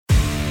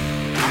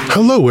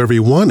Hello,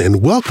 everyone,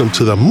 and welcome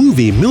to the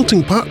Movie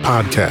Melting Pot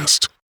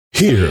Podcast.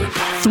 Here,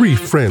 three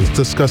friends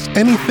discuss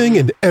anything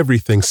and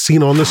everything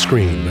seen on the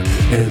screen,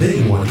 and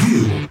they want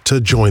you to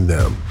join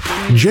them.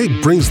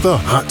 Jake brings the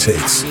hot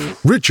takes,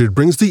 Richard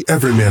brings the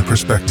everyman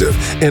perspective,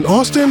 and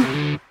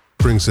Austin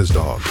brings his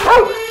dog.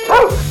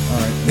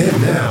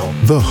 And now,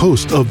 the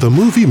host of the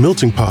Movie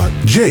Melting Pot,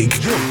 Jake,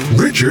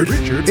 Richard,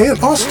 and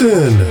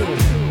Austin.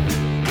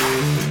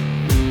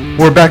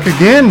 We're back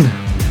again.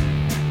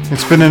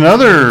 It's been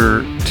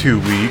another 2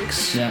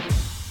 weeks. Yeah.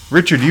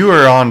 Richard, you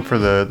were on for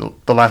the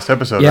last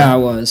episode, Yeah, right? I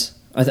was.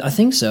 I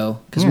think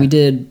so. Because we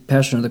did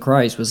Passion of the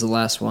Christ was the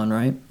last one,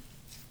 right?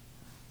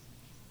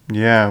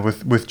 Yeah,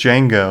 with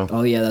Django.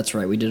 Oh, yeah, that's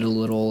right. We did a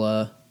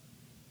little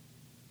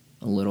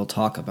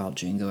talk about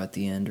Django at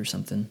the end or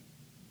something.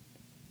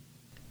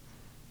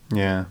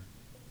 Yeah.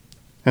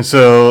 And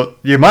so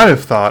you might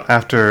have thought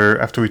after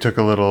we took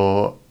a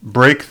little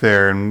break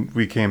there and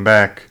we came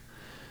back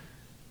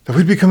that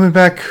we'd be coming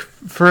back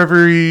for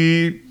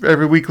every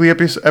weekly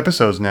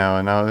episodes now,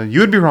 and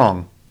you would be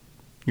wrong.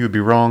 You would be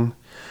wrong.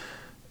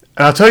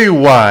 And I'll tell you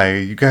why.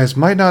 You guys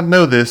might not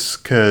know this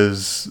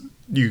because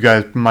you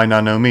guys might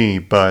not know me,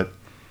 but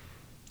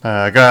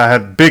I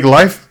had big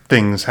life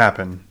things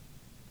happen.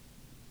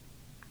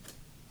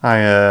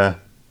 I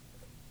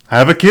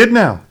have a kid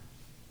now.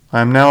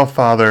 I'm now a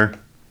father.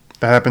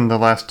 That happened the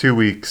last 2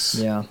 weeks.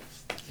 Yeah.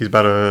 He's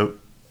about a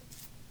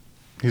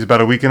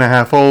week and a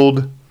half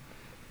old.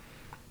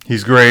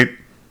 He's great.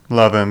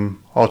 Love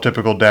him. All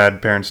typical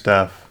dad, parent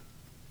stuff.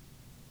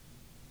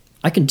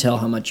 I can tell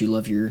how much you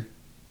love your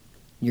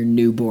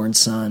newborn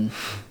son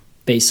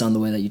based on the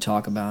way that you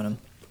talk about him.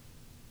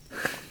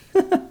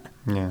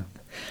 Yeah.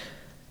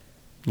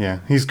 Yeah,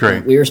 he's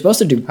great. We were supposed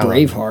to do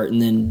Braveheart,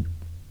 and then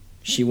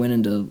she went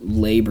into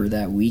labor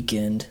that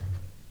weekend.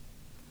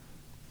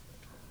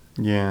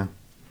 Yeah.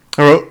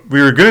 Oh,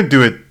 we were going to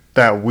do it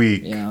that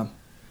week. Yeah.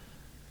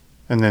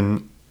 And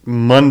then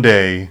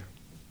Monday,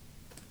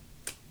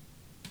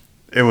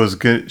 it was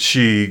good.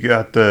 She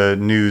got the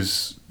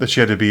news that she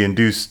had to be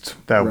induced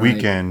that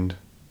weekend.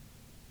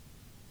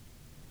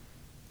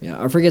 Yeah,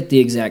 I forget the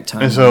exact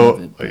time. And so,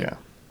 of it, but.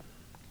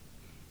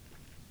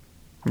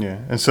 Yeah.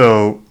 And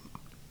so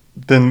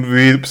then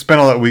we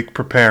spent all that week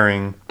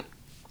preparing.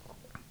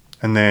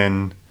 And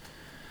then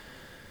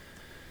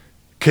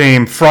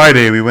came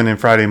Friday. We went in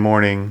Friday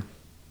morning.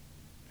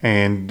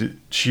 And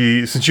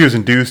since she was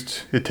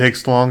induced, it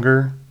takes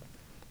longer.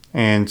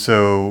 And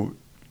so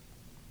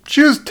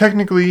she was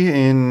technically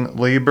in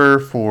labor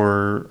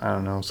for, I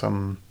don't know,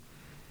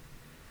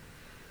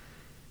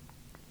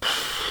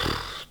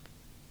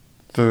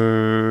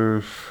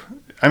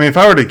 if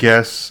I were to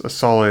guess,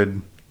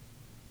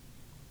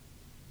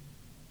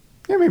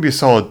 maybe a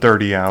solid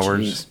 30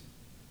 hours.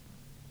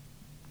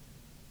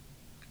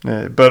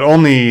 But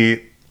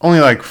only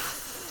like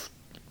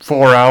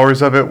 4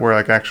 hours of it were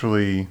like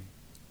actually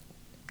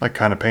like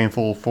kind of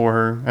painful for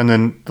her. And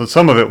then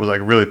some of it was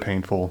like really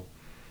painful.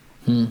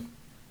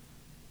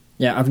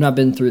 Yeah, I've not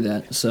been through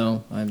that,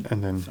 so I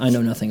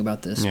know nothing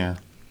about this. Yeah.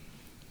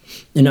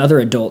 In other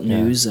adult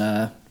news,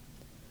 I'm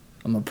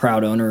a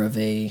proud owner of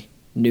a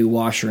new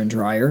washer and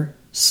dryer,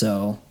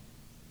 so,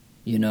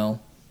 Yeah,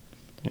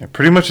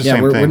 pretty much the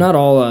same thing. We're not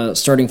all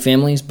starting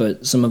families,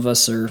 but some of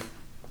us are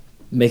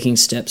making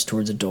steps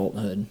towards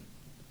adulthood,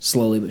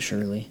 slowly but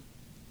surely.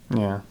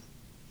 Yeah.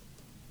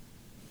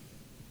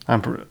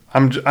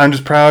 I'm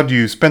just proud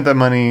you spent that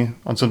money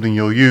on something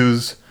you'll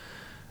use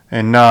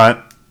and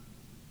not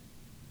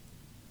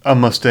a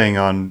Mustang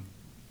on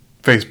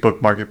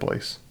Facebook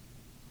Marketplace.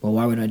 Well,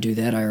 why would I do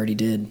that? I already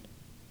did.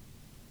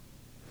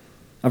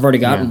 I've already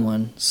gotten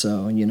one,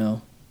 so,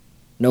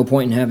 no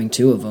point in having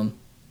two of them.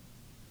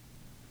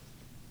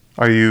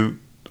 Are you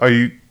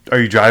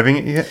driving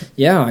it yet?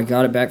 Yeah, I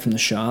got it back from the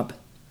shop.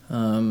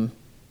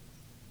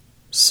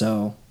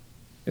 So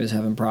it was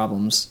having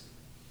problems.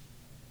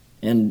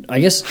 And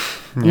I guess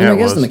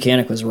the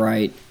mechanic was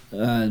right.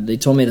 They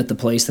told me that the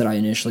place that I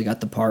initially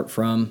got the part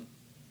from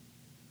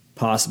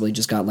possibly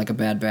just got like a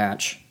bad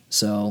batch.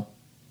 So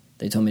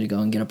they told me to go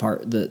and get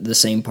the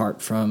same part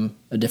from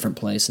a different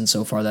place, and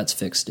so far that's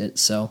fixed it.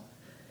 So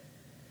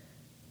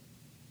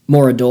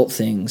more adult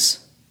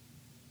things,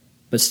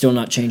 but still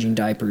not changing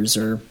diapers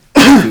or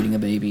feeding a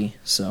baby.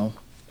 So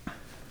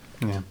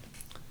yeah.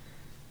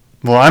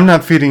 Well, I'm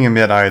not feeding him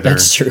yet either.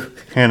 That's true.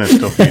 Hannah's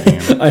still feeding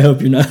him. I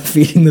hope you're not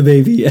feeding the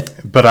baby yet.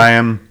 But I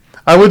am.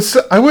 I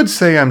would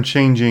say I'm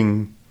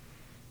changing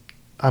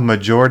a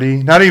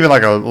majority, not even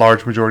like a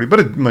large majority,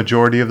 but a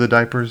majority of the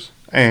diapers.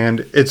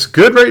 And it's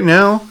good right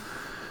now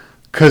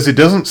because it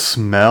doesn't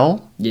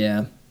smell.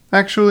 Yeah.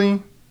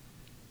 Actually.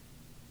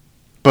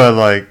 But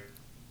like,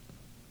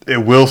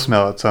 it will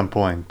smell at some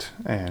point,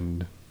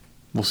 and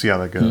we'll see how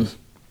that goes.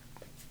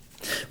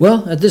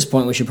 Well, at this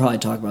point, we should probably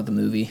talk about the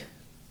movie.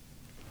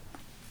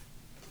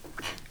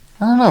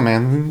 I don't know,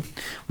 man.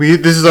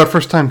 This is our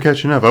first time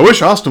catching up. I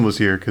wish Austin was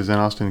here, because then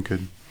Austin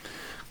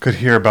could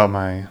hear about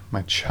my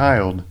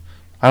child.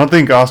 I don't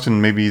think Austin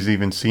maybe he's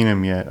even seen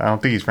him yet. I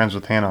don't think he's friends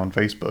with Hannah on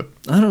Facebook.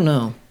 I don't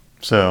know.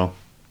 So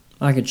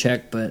I could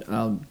check, but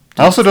I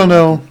also don't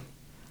know.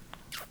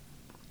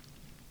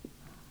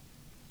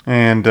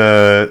 And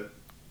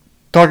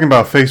talking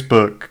about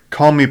Facebook,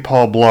 call me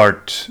Paul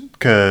Blart,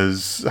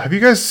 because have you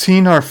guys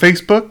seen our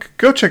Facebook?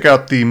 Go check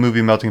out the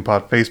Movie Melting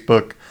Pot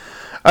Facebook.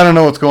 I don't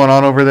know what's going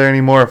on over there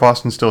anymore, if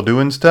Austin's still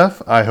doing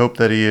stuff. I hope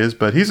that he is,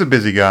 but he's a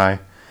busy guy.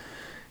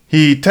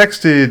 He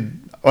texted,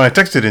 when I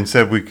texted and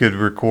said we could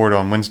record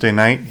on Wednesday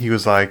night, he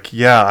was like,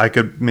 yeah, I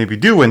could maybe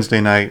do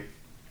Wednesday night.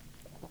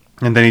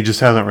 And then he just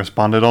hasn't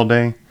responded all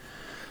day.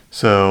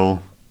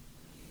 So,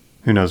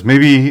 who knows?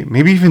 Maybe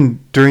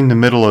even during the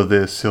middle of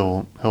this,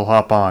 he'll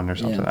hop on or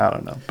something. Yeah. I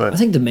don't know. But I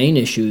think the main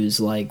issue is,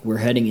 like, we're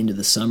heading into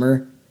the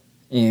summer,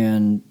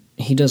 and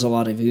he does a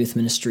lot of youth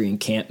ministry and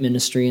camp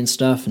ministry and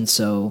stuff, and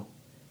so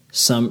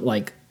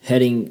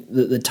heading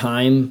the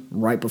time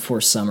right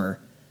before summer,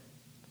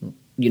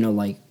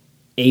 like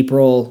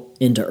April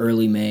into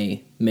early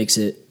May makes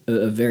it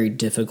a very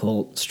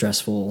difficult,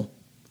 stressful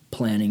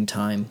planning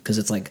time, because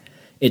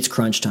it's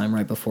crunch time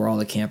right before all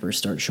the campers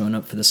start showing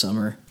up for the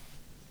summer.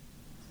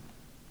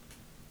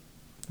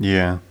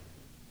 Yeah,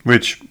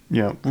 which we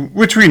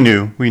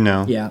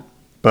know. Yeah.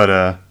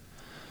 But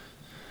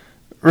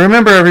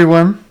remember,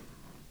 everyone,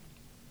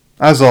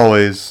 as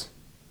always,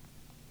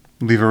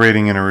 leave a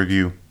rating and a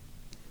review.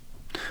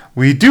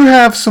 We do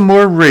have some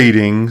more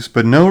ratings,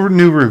 but no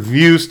new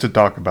reviews to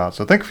talk about.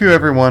 So thank you,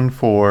 everyone,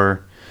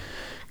 for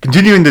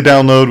continuing to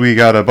download. We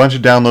got a bunch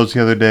of downloads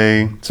the other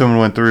day. Someone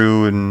went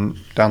through and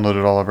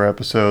downloaded all of our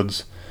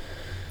episodes.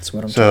 That's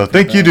what I'm so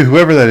thank you to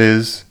whoever that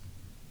is.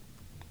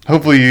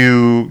 Hopefully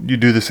you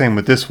do the same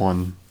with this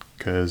one,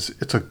 because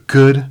it's a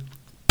good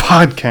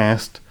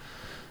podcast.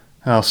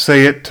 And I'll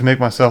say it to make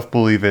myself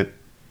believe it.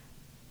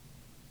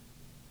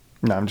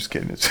 No, I'm just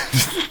kidding.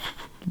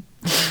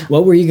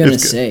 What were you going to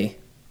say?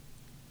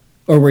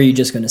 Or were you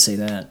just going to say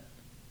that?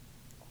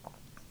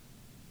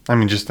 I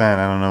mean, just that.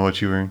 I don't know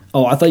what you were.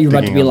 Oh, I thought you were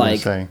about to be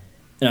like, and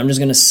I'm just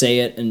going to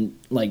say it and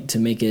like to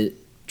make it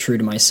true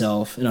to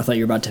myself. And I thought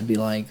you were about to be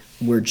like,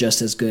 we're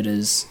just as good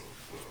as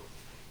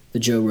the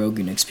Joe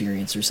Rogan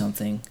Experience or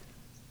something,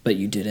 but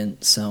you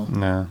didn't. So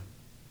no.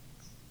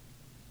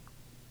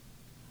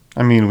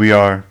 I mean, we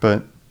are,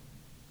 but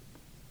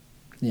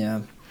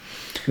yeah,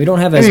 we don't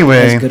have as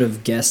good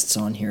of guests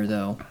on here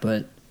though.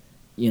 But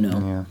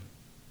yeah.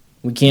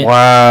 We can't.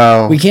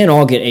 Wow. We can't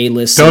all get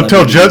A-list. Don't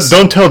tell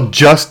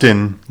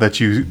Justin that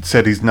you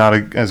said he's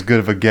not as good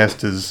of a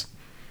guest as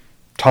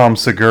Tom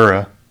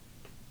Segura.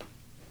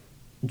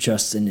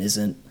 Justin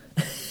isn't.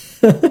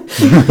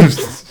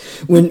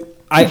 When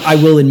I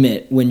will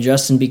admit, when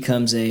Justin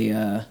becomes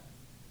an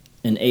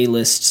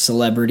A-list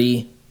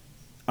celebrity,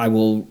 I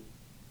will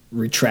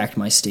retract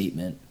my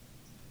statement.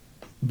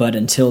 But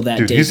until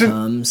that day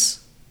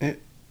comes,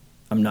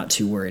 I'm not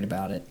too worried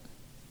about it.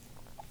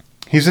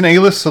 He's an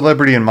A-list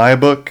celebrity in my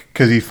book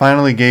because he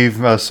finally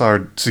gave us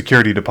our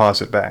security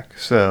deposit back.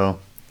 So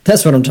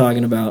that's what I'm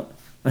talking about.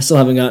 I still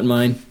haven't gotten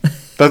mine.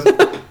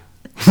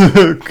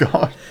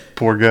 God,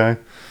 poor guy.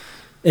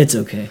 It's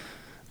okay.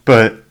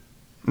 But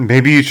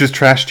maybe you just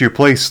trashed your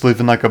place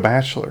living like a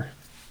bachelor.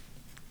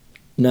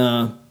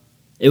 No.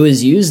 It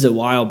was used a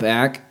while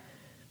back.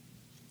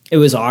 It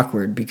was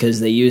awkward because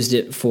they used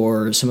it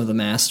for some of the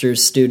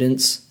master's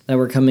students that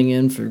were coming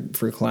in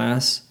for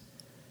class.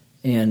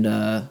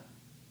 And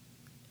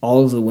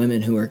all of the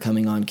women who were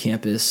coming on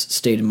campus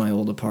stayed in my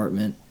old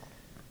apartment.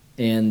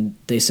 And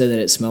they said that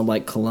it smelled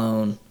like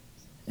cologne.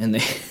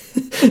 And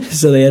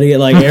so they had to get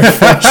like air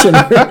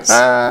fresheners.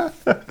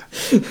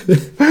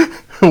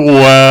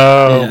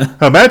 Wow.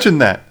 Yeah. Imagine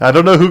that. I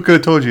don't know who could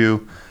have told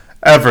you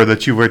ever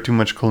that you wear too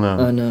much cologne.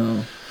 I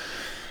know.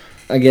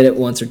 I get it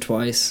once or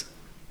twice.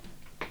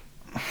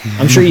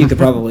 I'm sure you could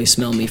probably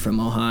smell me from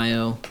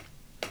Ohio.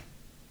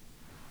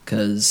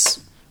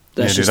 Because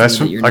that's yeah, just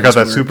dude, the way I got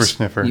that works. super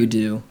sniffer. You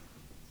do.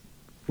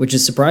 Which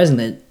is surprising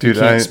that you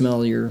can't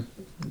smell your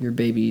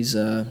baby's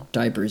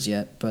diapers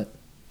yet, but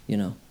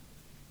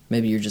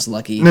maybe you're just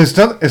lucky.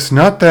 It's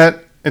not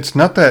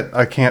that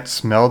I can't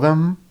smell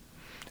them.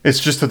 It's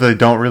just that they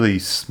don't really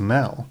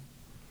smell.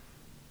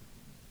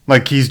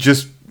 Like he's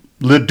just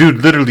dude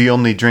literally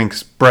only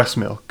drinks breast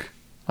milk.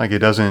 Like it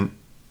doesn't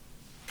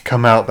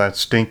come out that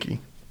stinky.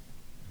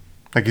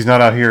 Like he's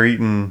not out here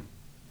eating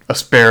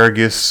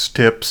asparagus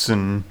tips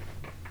and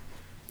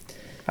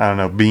I don't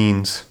know,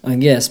 beans. I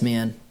guess,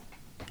 man.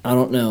 I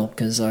don't know,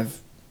 because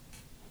I've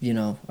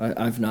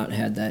not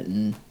had that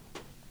in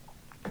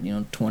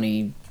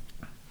 20,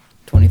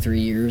 23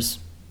 years,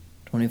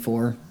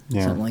 24,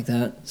 something like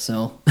that.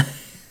 So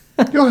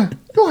you'll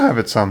have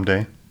it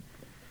someday.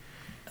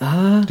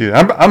 Dude,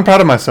 I'm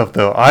proud of myself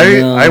though.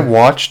 I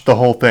watched the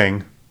whole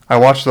thing.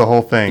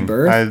 The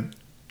birth?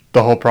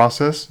 The whole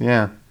process.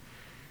 Yeah.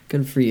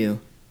 Good for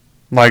you.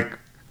 Like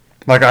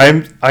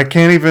I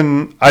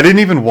didn't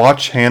even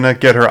watch Hannah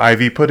get her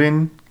IV put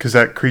in because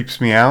that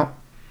creeps me out.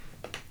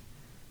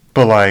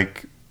 But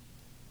like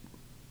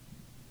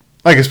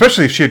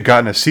especially if she had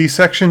gotten a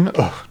C-section,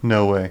 oh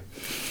no way.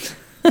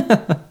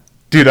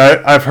 Dude,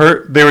 I've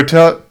heard they were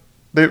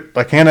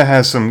Hannah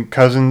has some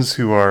cousins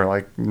who are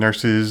like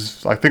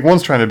nurses. I think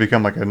one's trying to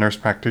become like a nurse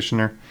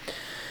practitioner.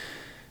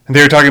 And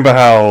they were talking about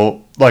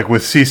how, like,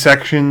 with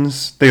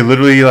C-sections, they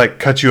literally, like,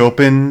 cut you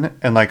open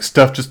and, like,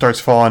 stuff just starts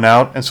falling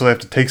out. And so they have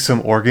to take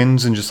some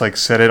organs and just, like,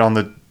 set it on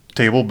the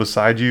table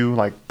beside you,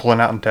 like,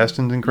 pulling out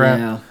intestines and crap.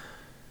 Yeah.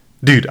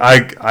 Dude,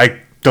 I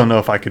don't know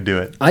if I could do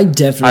it. I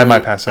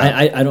might pass out.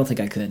 I don't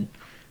think I could.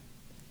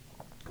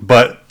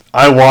 But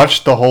I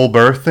watched the whole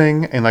birth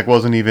thing and, like, I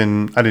didn't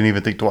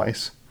even think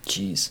twice.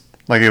 Jeez.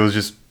 Like, it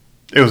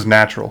was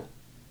natural.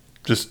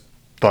 Just,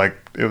 like,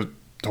 it was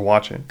to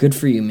watch it. Good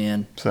for you,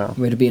 man. So.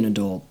 Way to be an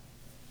adult.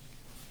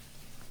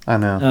 I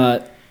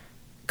know.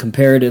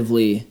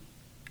 Comparatively,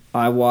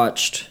 I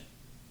watched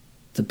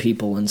the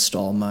people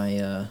install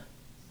my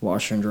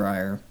washer and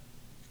dryer.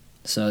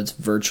 So it's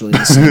virtually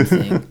the same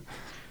thing.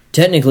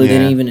 Technically, they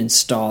didn't even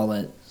install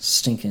it.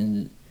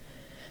 Stinking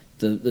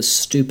the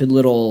stupid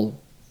little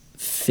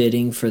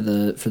fitting for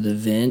the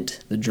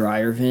vent, the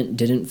dryer vent,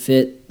 didn't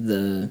fit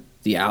the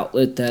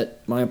outlet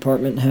that my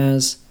apartment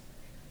has.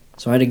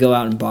 So I had to go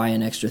out and buy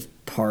an extra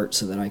part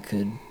so that I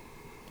could.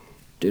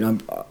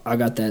 Dude, I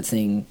got that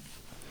thing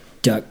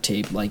duct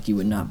taped like you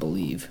would not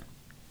believe.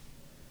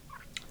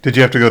 Did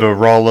you have to go to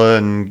Rolla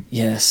and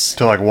yes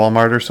to like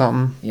Walmart or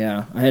something?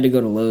 Yeah, I had to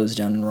go to Lowe's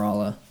down in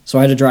Rolla. So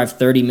I had to drive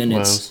 30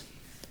 minutes Lowe's.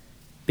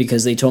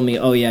 Because they told me,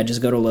 oh yeah,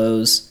 just go to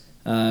Lowe's,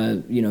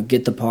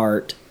 get the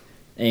part,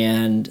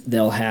 and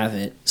they'll have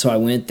it. So I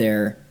went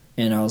there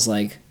and I was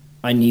like,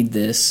 I need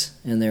this,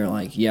 and they're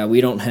like, yeah,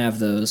 we don't have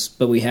those,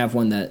 but we have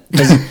one that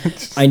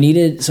because I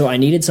needed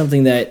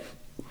something that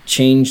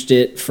changed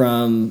it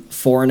from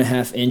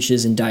 4.5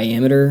 inches in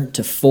diameter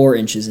to 4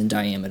 inches in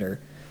diameter,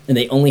 and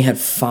they only had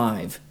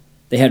 5.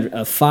 They had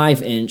a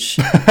 5-inch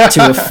to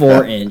a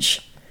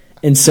 4-inch,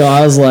 and so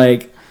I was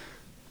like,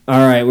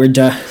 all right, we're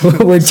done.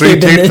 We're so you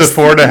taped the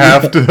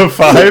 4.5 to the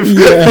 5.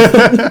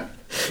 Yeah,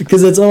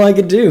 because that's all I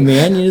could do,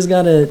 man. You just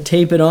gotta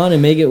tape it on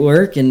and make it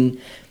work,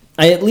 and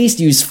I at least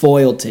use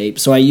foil tape,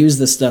 so I use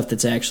the stuff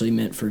that's actually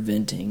meant for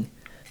venting.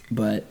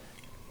 But,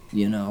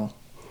 it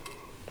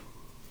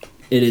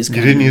is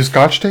You didn't use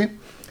Scotch tape?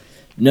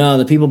 No,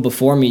 the people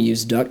before me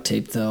used duct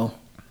tape, though.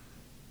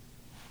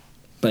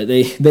 But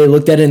they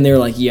looked at it and they were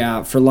like,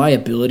 yeah, for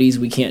liabilities,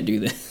 we can't do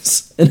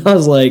this. And I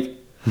was like,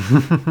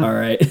 all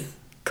right,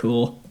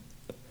 cool.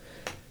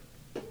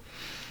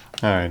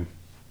 All right.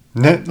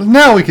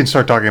 Now we can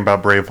start talking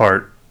about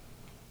Braveheart.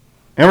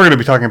 And we're going to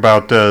be talking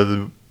about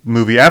the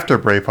movie after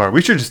Braveheart.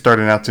 We should just start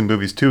announcing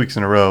movies 2 weeks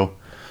in a row.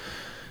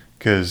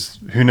 Because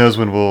who knows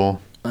when we'll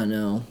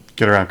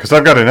get around. Because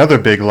I've got another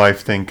big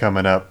life thing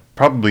coming up.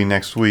 Probably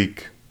next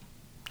week.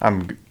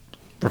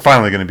 We're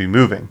finally going to be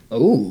moving.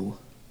 Oh.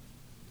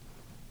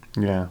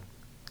 Yeah.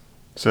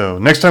 So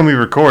next time we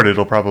record,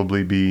 it'll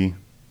probably be...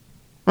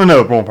 Oh,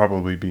 no, it won't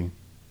probably be.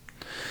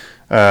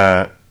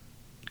 Because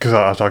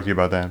I'll talk to you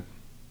about that.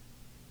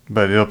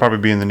 But it'll probably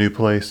be in the new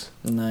place.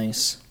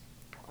 Nice.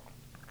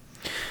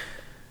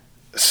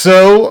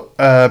 So,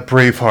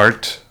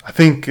 Braveheart. I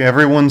think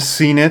everyone's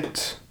seen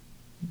it.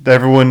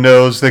 Everyone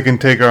knows they can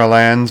take our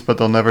lands, but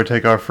they'll never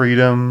take our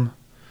freedom.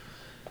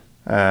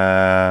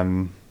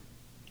 I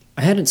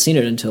hadn't seen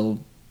it until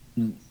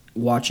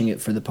watching it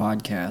for the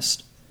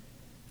podcast.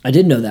 I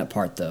did know that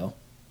part, though.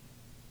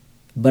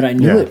 But I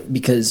knew it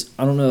because,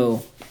 I don't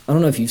know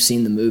if you've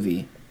seen the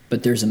movie,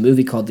 but there's a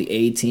movie called The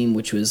A-Team,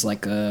 which was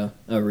like a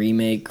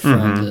remake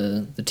from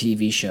the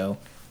TV show.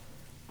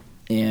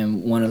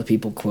 And one of the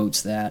people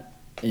quotes that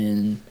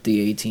in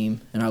The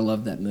A-Team, and I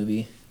loved that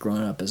movie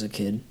growing up as a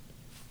kid.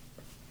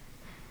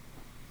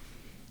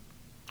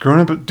 Growing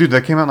up, dude,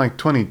 that came out in like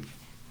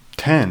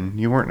 2010.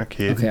 You weren't a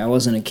kid. Okay, I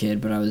wasn't a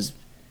kid, but I was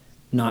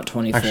not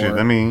 24. Actually,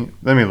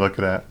 let me look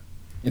it up.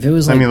 If it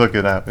was let me look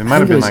it up. It might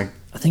have been like...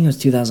 I think it was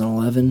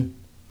 2011.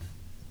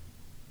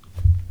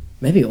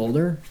 Maybe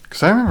older.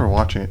 Because I remember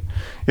watching it.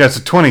 Yeah, it's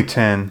a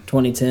 2010.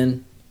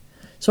 2010.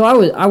 So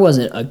I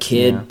wasn't a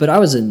kid, but I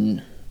was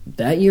in...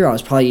 That year, I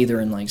was probably either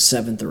in like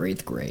 7th or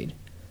 8th grade.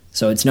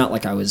 So it's not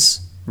like I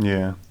was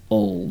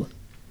old.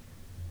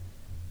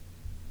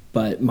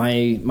 But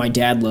my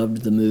dad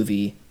loved the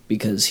movie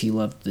because he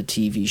loved the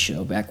TV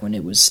show back when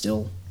it was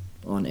still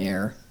on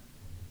air.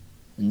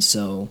 And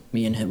so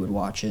me and him would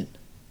watch it.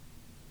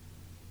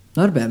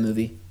 Not a bad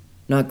movie.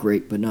 Not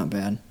great, but not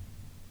bad.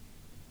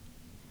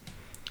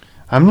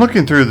 I'm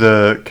looking through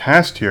the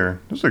cast here.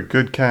 There's a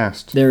good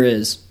cast. There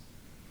is.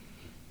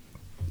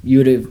 You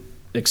would have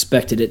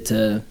expected it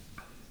to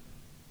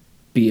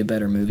be a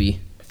better movie.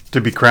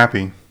 To be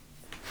crappy.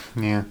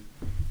 Yeah.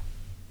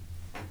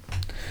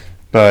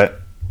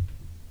 But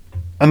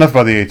enough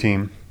about the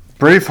A-Team.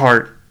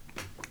 Braveheart.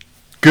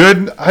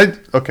 Good.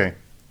 Okay.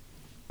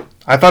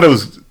 I thought it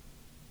was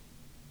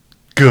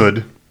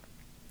good.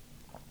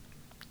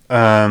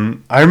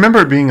 I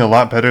remember it being a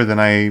lot better than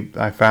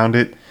I found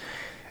it.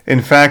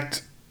 In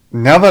fact,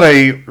 now that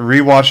I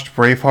rewatched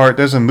Braveheart,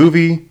 there's a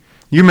movie.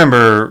 You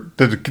remember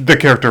the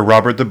character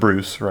Robert the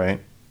Bruce,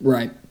 right?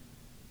 Right.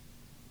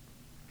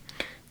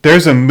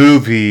 There's a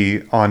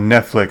movie on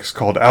Netflix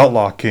called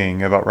Outlaw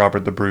King about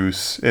Robert the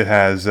Bruce. It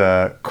has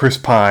Chris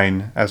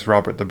Pine as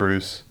Robert the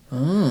Bruce.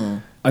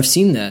 Oh, I've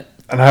seen that.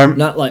 And I'm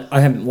not like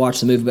I haven't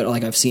watched the movie, but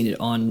like I've seen it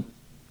on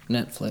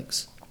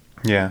Netflix.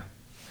 Yeah,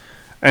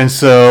 and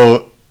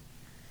so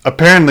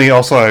apparently,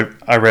 also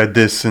I read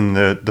this in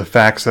the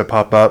facts that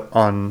pop up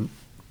on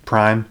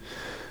Prime.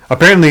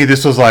 Apparently,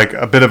 this was like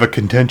a bit of a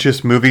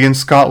contentious movie in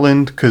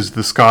Scotland because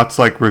the Scots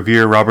like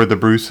revere Robert the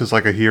Bruce as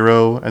like a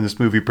hero, and this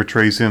movie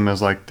portrays him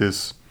as like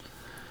this,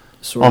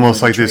 sort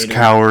almost like this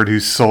coward who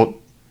sold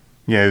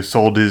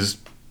his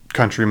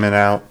countrymen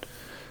out,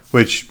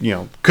 which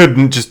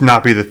couldn't just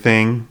not be the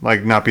thing,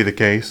 like not be the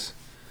case.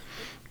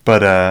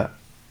 But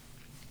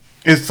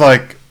it's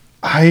like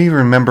I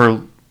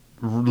remember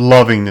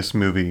loving this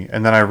movie,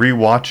 and then I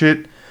rewatch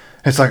it.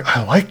 It's like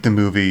I like the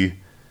movie,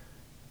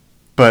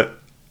 but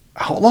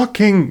Outlaw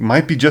King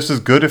might be just as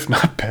good, if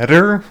not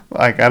better.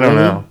 Like I don't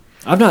know.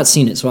 I've not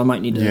seen it, so I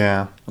might need to.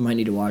 Yeah. I might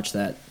need to watch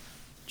that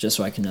just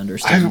so I can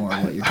understand more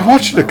of what you're talking I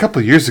watched about. it a couple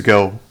of years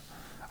ago.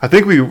 I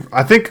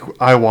think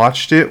I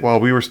watched it while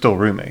we were still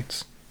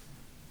roommates.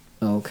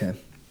 Oh, okay.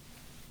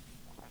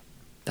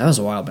 That was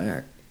a while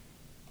back.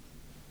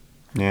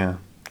 Yeah,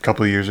 a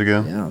couple of years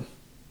ago. Yeah.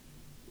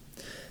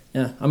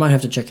 Yeah, I might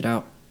have to check it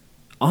out.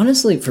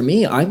 Honestly, for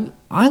me, I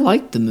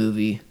liked the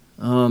movie.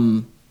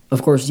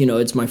 Of course,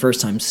 it's my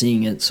first time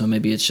seeing it, so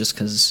maybe it's just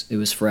because it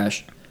was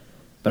fresh.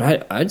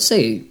 But I'd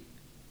say,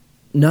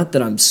 not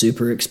that I'm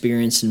super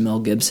experienced in Mel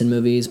Gibson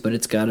movies, but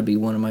it's got to be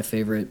one of my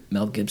favorite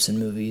Mel Gibson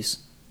movies.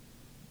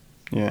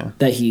 Yeah.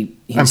 That he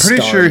I'm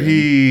pretty sure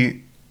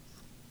he...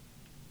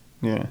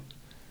 Yeah.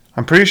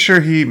 I'm pretty sure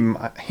he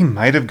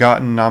might have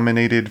gotten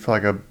nominated for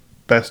like a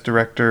Best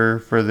Director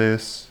for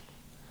this.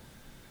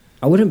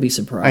 I wouldn't be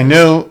surprised.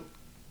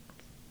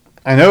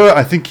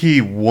 I think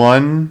he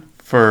won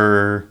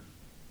for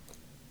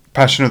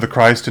Passion of the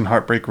Christ and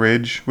Heartbreak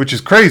Ridge, which is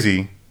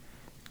crazy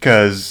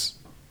because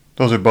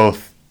those are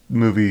both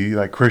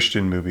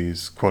Christian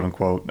movies, quote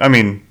unquote. I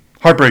mean,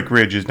 Heartbreak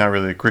Ridge is not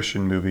really a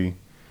Christian movie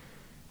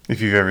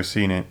if you've ever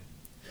seen it.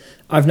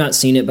 I've not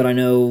seen it, but I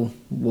know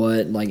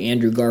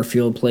Andrew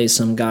Garfield plays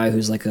some guy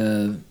who's like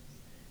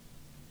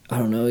I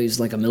don't know, he's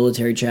like a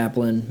military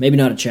chaplain. Maybe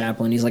not a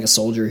chaplain, he's like a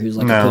soldier who's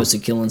opposed to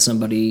killing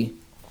somebody.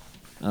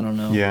 I don't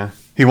know. Yeah.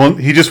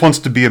 He just wants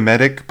to be a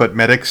medic, but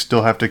medics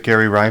still have to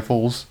carry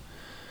rifles.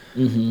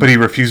 Mm-hmm. But he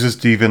refuses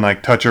to even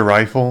touch a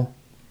rifle.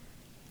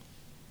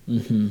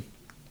 Mm-hmm.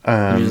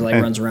 He just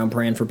runs around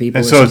praying for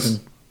people or so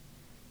something.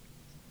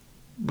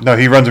 No,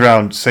 he runs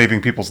around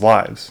saving people's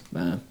lives.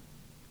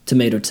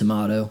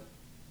 Tomato.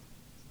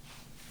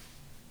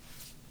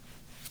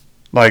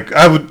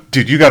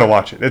 Dude, you gotta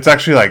watch it. It's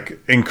actually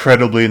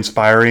incredibly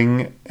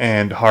inspiring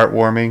and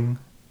heartwarming.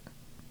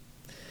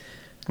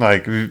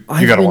 You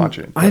gotta watch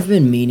it. I've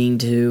been meaning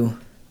to,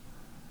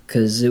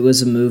 because it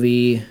was a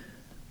movie,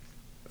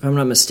 if I'm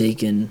not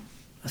mistaken,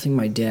 I think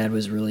my dad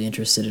was really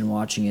interested in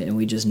watching it, and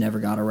we just never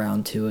got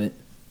around to it.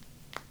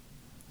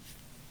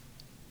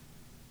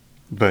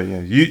 But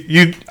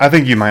yeah, I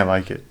think you might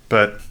like it,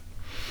 but...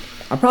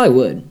 I probably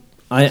would.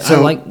 I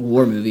like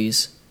war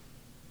movies.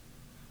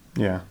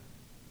 Yeah.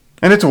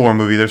 And it's a war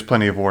movie. There's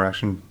plenty of war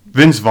action.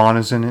 Vince Vaughn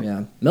is in it.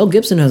 Yeah. Mel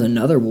Gibson has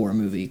another war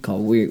movie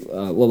called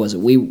what was it?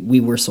 We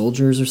Were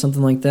Soldiers or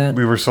something like that.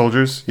 We Were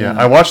Soldiers. Yeah.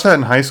 I watched that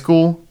in high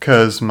school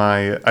because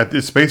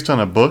it's based on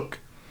a book,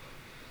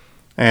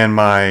 and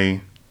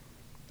my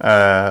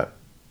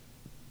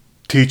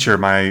teacher,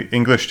 my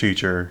English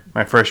teacher,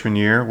 my freshman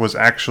year was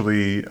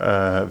actually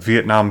a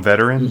Vietnam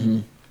veteran. Mm-hmm.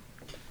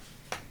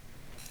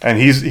 And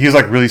he's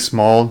really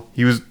small.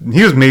 He was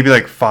maybe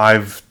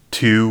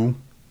 5'2"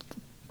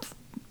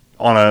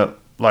 on a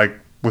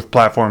with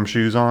platform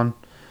shoes on,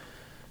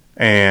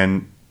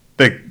 and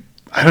I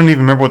don't even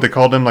remember what they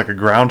called him, a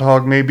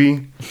groundhog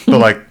maybe,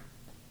 but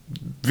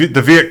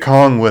the Viet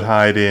Cong would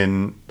hide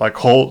in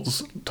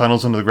holes,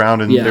 tunnels into the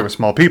ground, and they were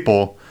small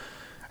people,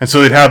 and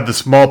so they'd have the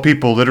small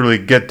people literally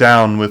get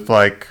down with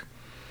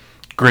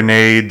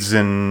grenades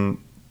and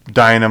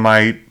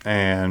dynamite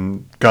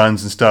and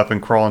guns and stuff and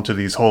crawl into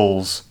these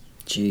holes.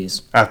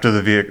 Jeez. After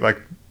the Viet,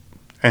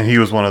 and he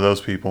was one of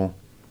those people,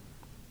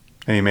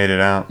 and he made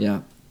it out.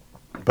 Yeah.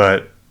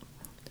 But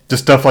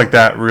just stuff like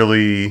that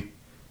really,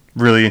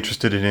 really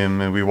interested in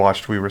him, and we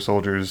watched We Were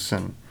Soldiers,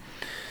 and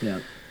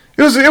it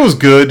was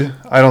good.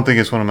 I don't think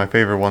it's one of my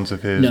favorite ones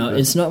of his. No,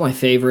 it's not my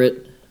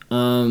favorite.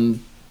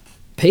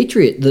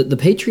 Patriot, the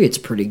Patriot's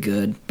pretty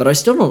good, but I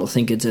still don't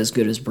think it's as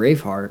good as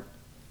Braveheart.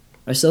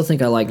 I still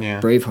think I like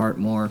Braveheart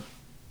more.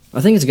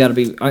 I think it's got to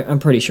be. I'm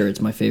pretty sure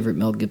it's my favorite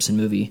Mel Gibson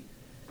movie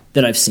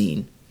that I've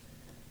seen.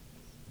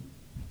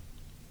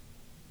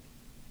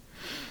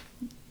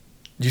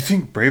 Do you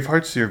think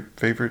Braveheart's your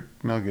favorite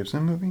Mel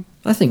Gibson movie?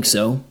 I think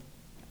so.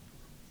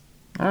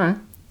 All right.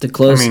 The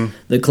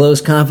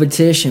close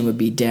competition would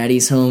be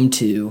Daddy's Home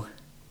 2.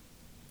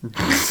 But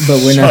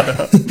we're not.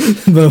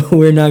 But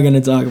we're not going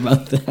to talk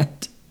about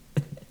that.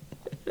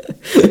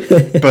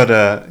 But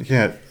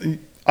yeah,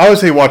 I would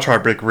say watch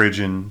Heartbreak Ridge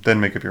and then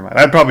make up your mind.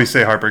 I'd probably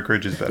say Heartbreak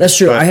Ridge is better. That's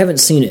true. I haven't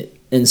seen it,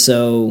 and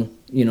so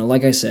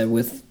like I said,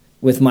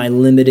 with my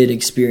limited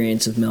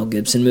experience of Mel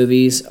Gibson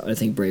movies, I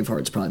think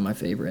Braveheart's probably my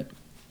favorite.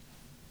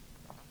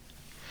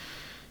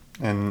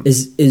 And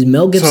is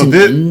Mel Gibson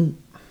in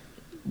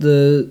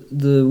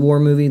the war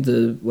movie?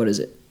 What is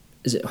it?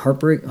 Is it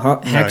Heartbreak?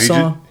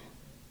 Hacksaw?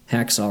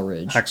 Hacksaw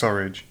Ridge. Hacksaw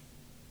Ridge.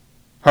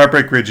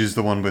 Heartbreak Ridge is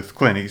the one with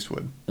Clint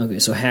Eastwood. Okay,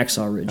 so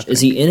Hacksaw Ridge. Is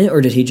he in it,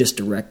 or did he just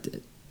direct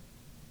it?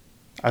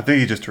 I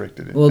think he just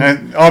directed it. Well,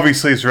 and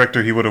obviously, as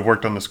director, he would have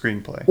worked on the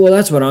screenplay. Well,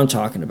 that's what I'm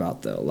talking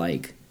about, though.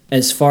 Like,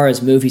 as far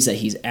as movies that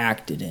he's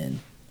acted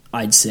in,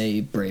 I'd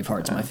say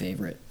Braveheart's my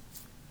favorite.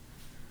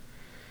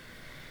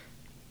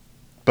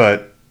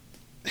 But,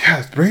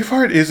 yeah,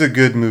 Braveheart is a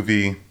good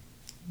movie,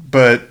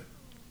 but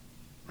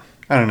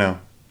I don't know.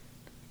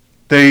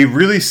 They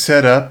really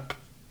set up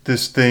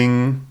this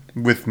thing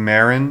with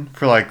Marin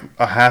for like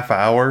a half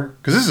hour,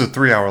 because this is a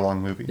 3-hour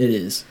long movie. It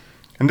is.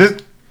 And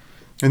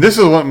this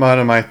is one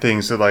of my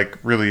things that like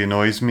really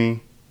annoys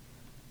me,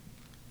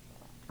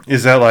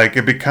 is that like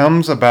it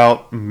becomes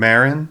about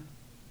Marin,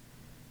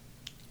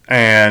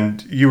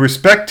 and you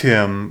respect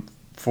him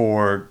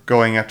for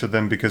going after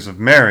them because of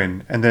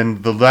Marin, and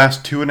then the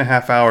last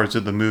 2.5 hours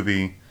of the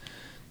movie,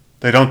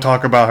 they don't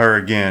talk about her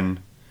again,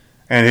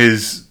 and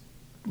his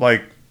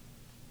like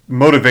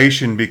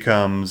motivation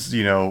becomes,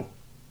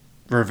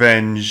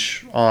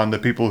 revenge on the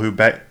people who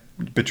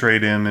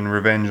betrayed him and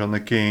revenge on the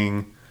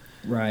king.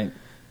 Right.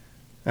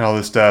 And all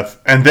this stuff.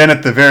 And then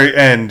at the very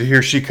end,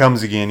 here she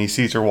comes again. He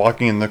sees her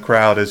walking in the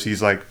crowd as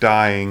he's like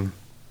dying.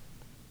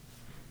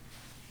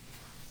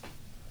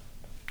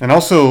 And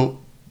also,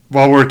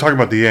 while we're talking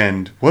about the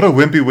end, what a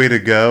wimpy way to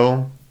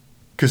go.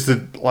 Because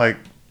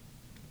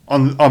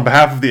on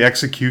behalf of the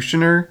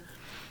executioner,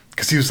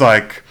 because he was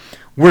like,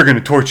 we're going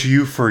to torture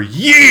you for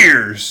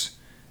years.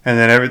 And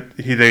then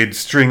they'd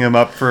string him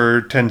up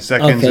for 10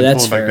 seconds and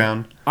pull him back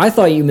down. I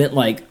thought you meant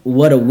like,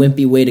 what a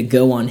wimpy way to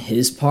go on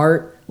his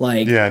part.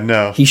 Like, yeah,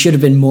 no. He should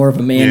have been more of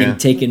a man and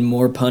taken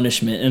more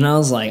punishment. And I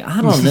was like,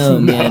 I don't know,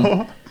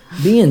 man.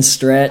 Being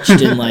stretched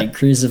and like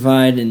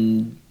crucified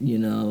and,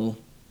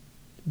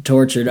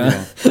 tortured.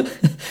 Yeah.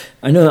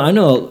 I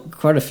know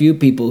quite a few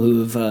people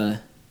who have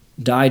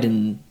died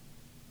in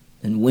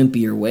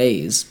wimpier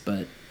ways,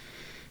 but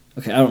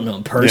okay, I don't know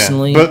him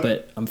personally,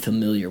 but I'm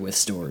familiar with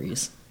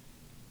stories.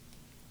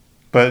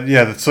 But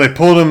yeah, so they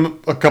pulled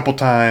him a couple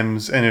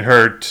times and it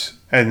hurt,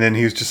 and then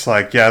he was just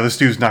like, yeah, this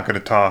dude's not going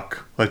to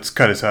talk. Let's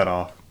cut his head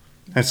off.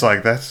 And it's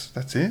like, that's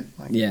it?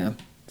 Like, yeah.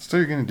 That's what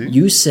you're going to do?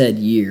 You said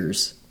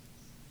years.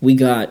 We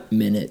got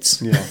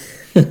minutes. Yeah.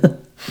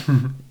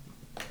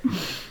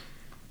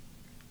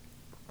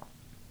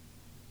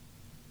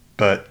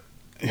 But,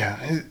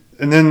 yeah.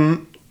 And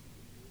then,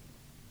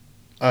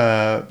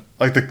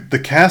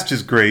 the cast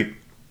is great.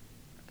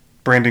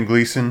 Brandon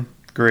Gleeson,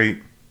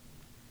 great.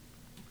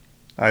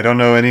 I don't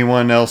know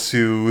anyone else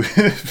who,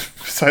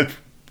 besides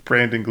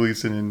Brandon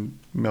Gleeson and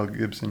Mel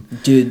Gibson.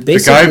 Dude,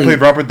 basically, the guy who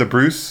played Robert the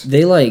Bruce.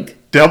 They like.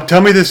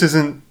 Tell me this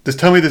isn't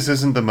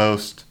the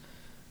most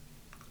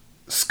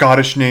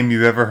Scottish name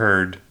you've ever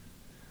heard.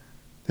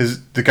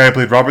 The guy who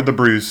played Robert the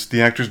Bruce.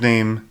 The actor's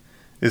name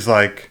is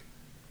like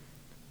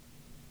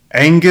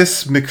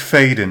Angus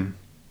McFadden.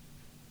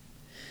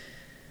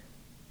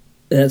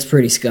 That's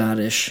pretty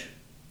Scottish.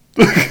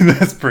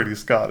 That's pretty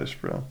Scottish,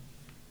 bro.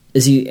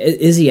 Is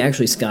he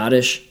actually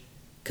Scottish?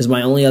 Because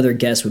my only other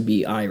guess would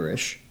be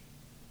Irish.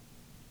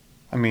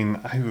 I mean,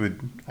 I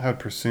would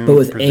presume. But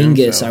with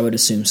Angus, so. I would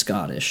assume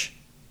Scottish.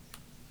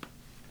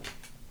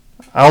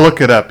 I'll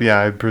look it up.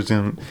 Yeah, I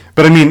presume.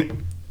 But I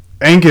mean,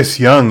 Angus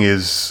Young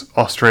is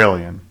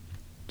Australian,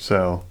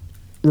 so.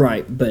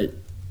 Right, but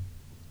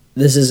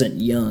this isn't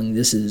Young.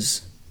 This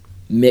is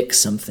Mick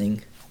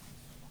something.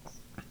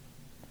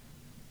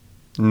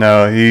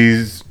 No,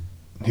 he's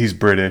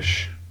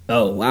British.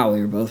 Oh, wow, we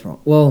were both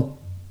wrong. Well,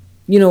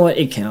 you know what?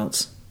 It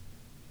counts.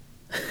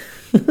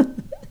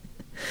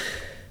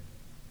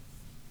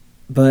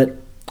 But,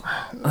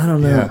 I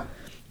don't know. Yeah.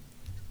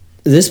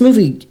 This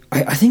movie,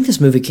 I think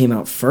this movie came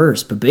out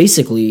first, but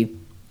basically,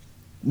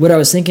 what I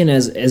was thinking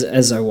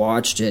as I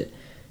watched it,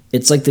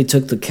 it's like they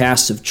took the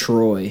cast of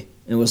Troy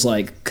and was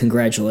like,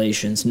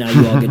 congratulations, now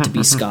you all get to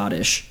be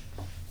Scottish.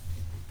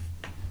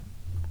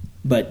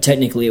 But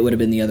technically, it would have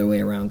been the other way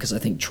around, because I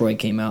think Troy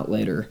came out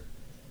later.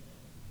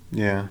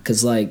 Yeah.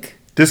 Because, like...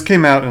 This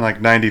came out in,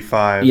 like,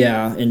 95.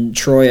 Yeah, and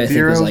Troy, I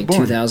think, was, like,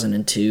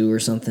 2002 or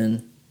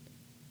something.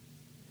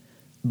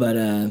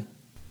 But,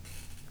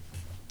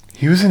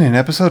 he was in an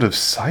episode of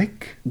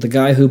Psych? The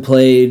guy who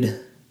played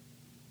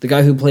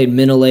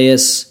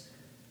Menelaus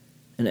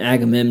and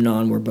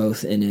Agamemnon were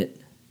both in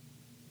it.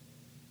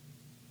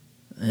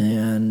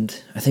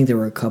 And I think there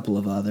were a couple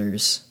of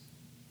others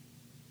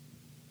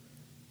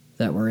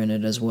that were in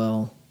it as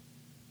well.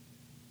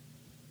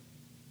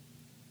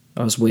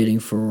 I was waiting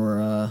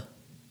for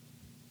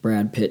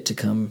Brad Pitt to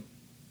come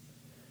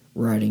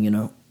riding in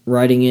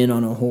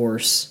on a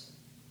horse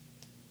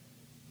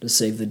to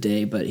save the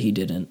day, but he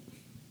didn't.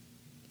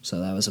 So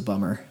that was a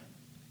bummer.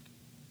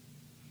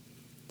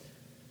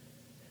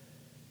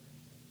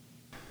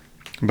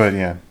 But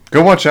yeah,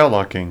 Go watch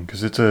Outlaw King,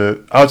 because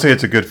I would say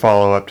it's a good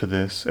follow-up to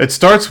this. It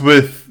starts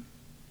with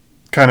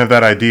kind of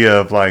that idea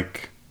of,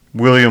 like,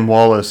 William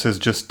Wallace has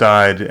just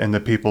died and the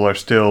people are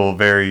still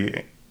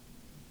very,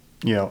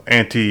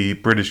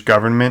 anti-British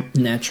government.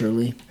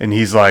 Naturally. And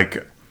he's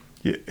like,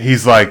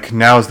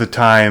 now's the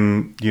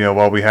time,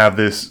 while we have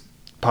this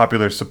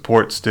popular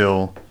support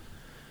still,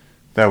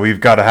 that we've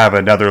got to have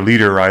another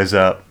leader rise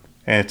up.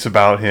 And it's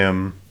about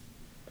him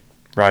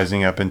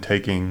rising up and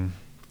taking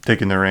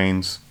the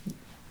reins.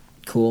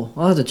 Cool.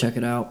 I'll have to check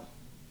it out.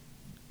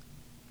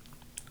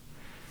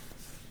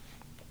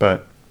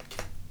 But,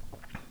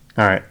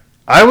 all right.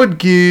 I would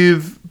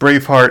give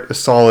Braveheart a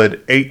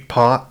solid 8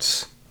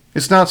 pots.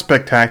 It's not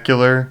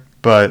spectacular,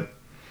 but,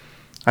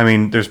 I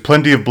mean, there's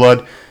plenty of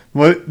blood.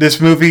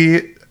 This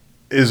movie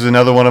is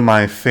another one of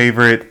my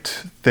favorite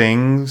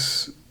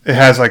things. It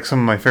has, like, some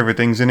of my favorite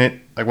things in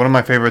it. Like, one of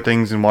my favorite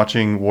things in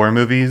watching war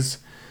movies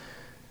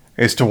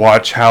is to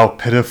watch how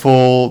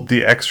pitiful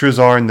the extras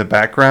are in the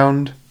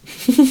background.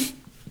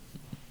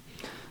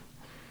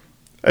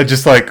 I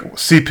just, like,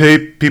 see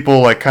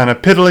people, like, kind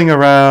of piddling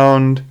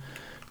around,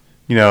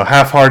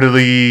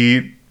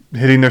 half-heartedly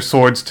hitting their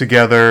swords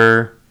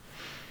together.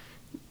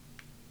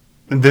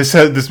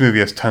 This movie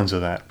has tons of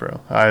that,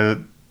 bro.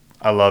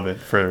 I love it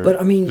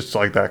just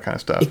like that kind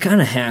of stuff. It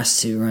kind of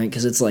has to, right?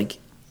 Because it's like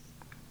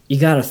you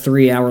got a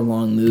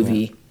 3-hour-long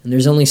movie, and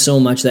there's only so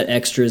much that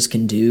extras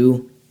can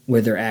do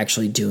where they're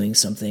actually doing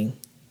something.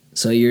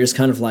 So you're just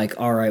kind of like,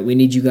 all right, we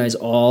need you guys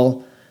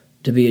all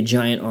to be a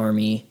giant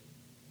army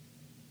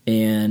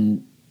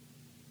and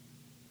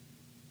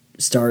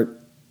start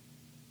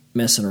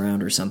messing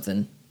around or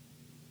something.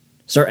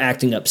 Start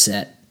acting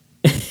upset.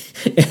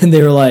 And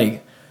they were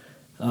like,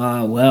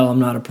 well, I'm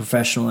not a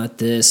professional at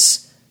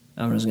this.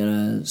 I'm just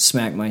going to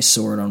smack my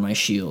sword on my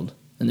shield.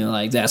 And they're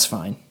like, that's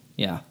fine.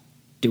 Yeah,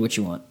 do what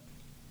you want.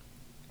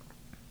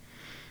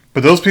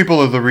 But those people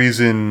are the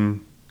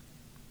reason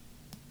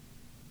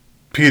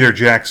Peter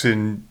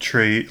Jackson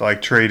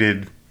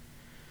traded,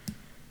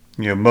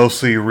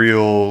 mostly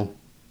real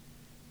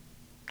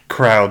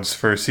crowds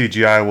for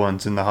CGI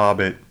ones in The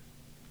Hobbit.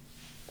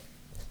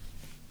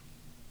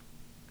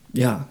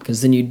 Yeah,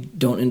 because then you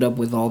don't end up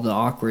with all the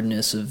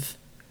awkwardness of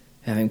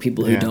having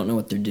people who don't know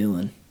what they're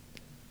doing.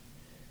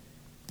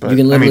 But, you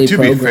can literally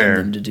program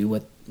them to do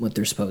what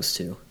they're supposed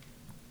to.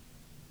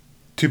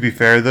 To be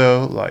fair,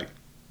 though, like,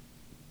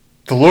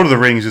 The Lord of the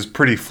Rings is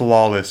pretty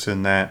flawless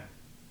in that.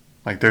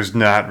 Like, there's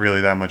not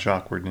really that much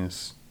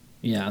awkwardness.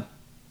 Yeah.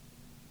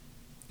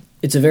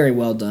 It's a very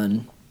well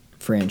done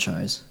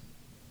franchise.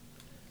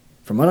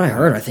 From what I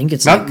heard, I think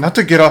it's not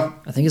to get off.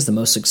 I think it's the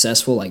most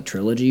successful, like,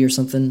 trilogy or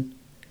something.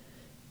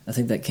 I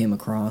think that came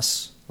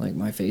across, like,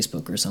 my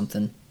Facebook or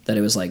something. That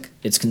it was, like,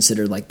 it's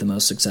considered, like, the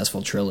most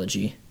successful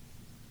trilogy.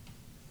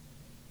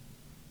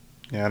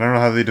 Yeah, I don't know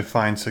how they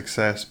define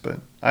success,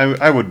 but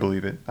I would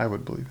believe it. I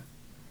would believe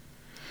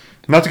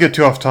it. Not to get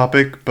too off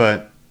topic,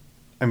 but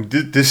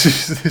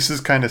this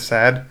is kind of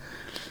sad.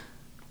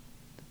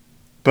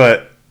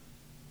 But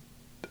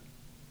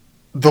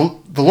the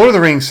Lord of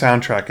the Rings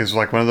soundtrack is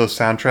like one of those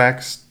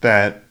soundtracks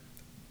that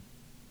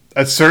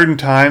at certain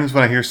times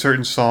when I hear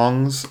certain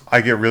songs, I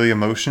get really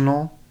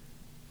emotional.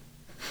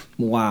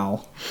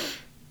 Wow.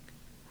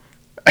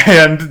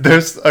 And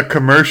there's a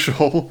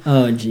commercial,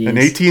 an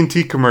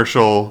AT&T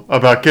commercial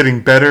about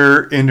getting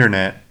better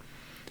internet.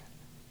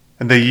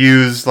 And they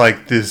use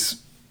like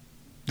this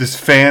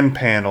fan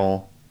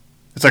panel.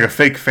 It's like a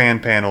fake fan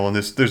panel. And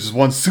there's this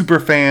one super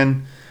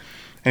fan.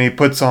 And he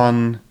puts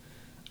on,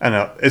 I don't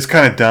know, it's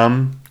kind of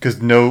dumb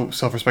because no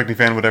self-respecting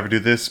fan would ever do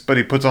this. But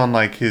he puts on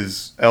like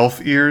his elf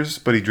ears,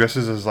 but he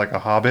dresses as like a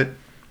hobbit.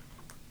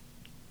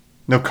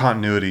 No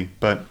continuity,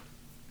 but...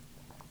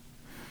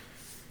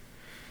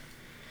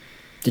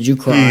 Did you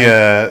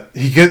cry?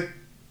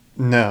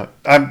 No,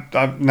 I'm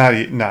not.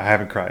 No, I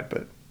haven't cried,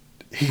 but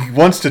he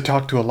wants to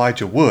talk to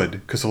Elijah Wood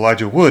because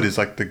Elijah Wood is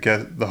like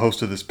the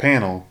host of this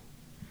panel,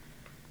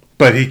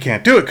 but he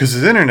can't do it because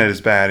his internet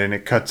is bad and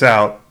it cuts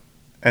out,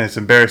 and it's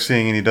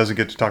embarrassing, and he doesn't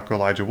get to talk to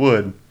Elijah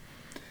Wood.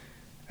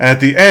 And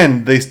at the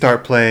end, they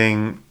start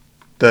playing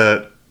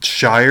the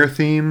Shire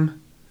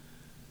theme.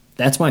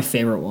 That's my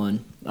favorite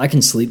one. I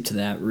can sleep to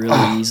that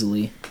really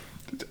easily.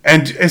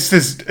 And it's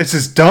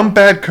this dumb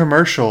bad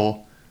commercial.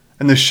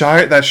 And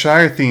that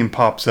Shire theme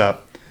pops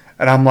up,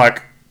 and I'm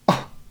like,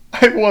 oh,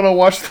 I want to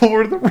watch The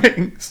Lord of the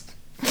Rings.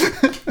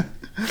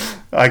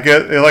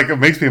 It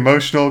makes me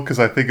emotional because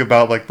I think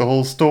about like the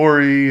whole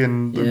story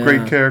and the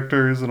great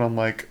characters, and I'm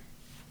like,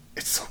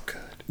 it's so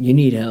good. You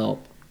need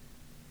help.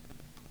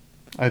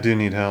 I do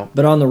need help.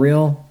 But on the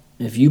real,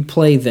 if you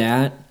play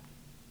that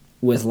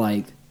with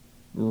like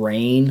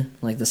rain,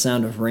 like the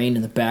sound of rain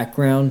in the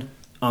background,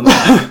 I'm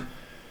out.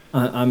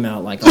 I'm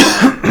out like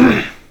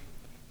a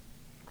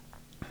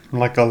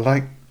like a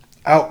light,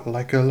 out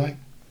like a light.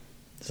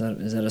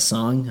 Is that a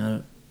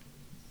song?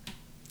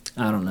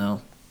 I don't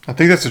know. I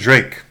think that's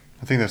Drake.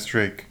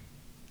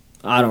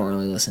 I don't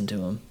really listen to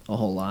him a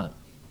whole lot.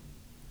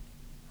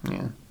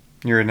 Yeah,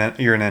 you're an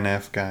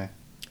NF guy.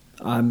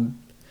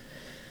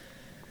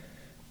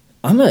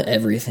 I'm a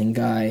everything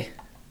guy.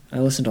 I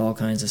listen to all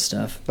kinds of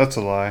stuff. That's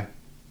a lie.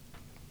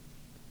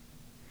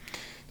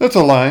 That's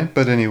a lie,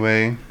 but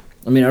anyway.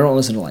 I mean, I don't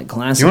listen to like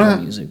classical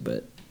music,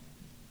 but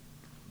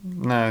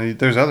no,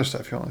 there's other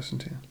stuff you don't listen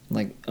to.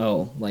 Like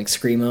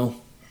screamo,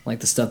 like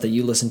the stuff that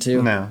you listen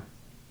to. No.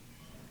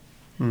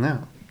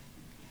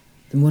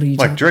 Then what are you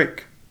like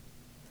Drake?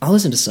 I'll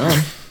listen to some,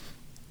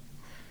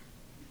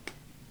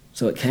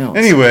 so it counts.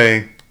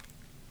 Anyway,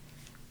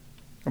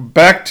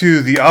 back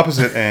to the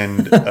opposite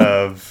end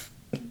of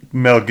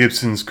Mel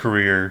Gibson's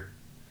career,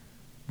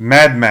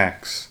 Mad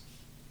Max.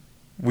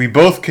 We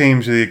both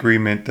came to the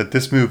agreement that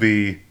this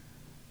movie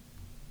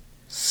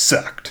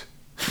sucked.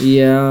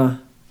 Yeah.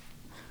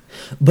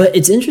 But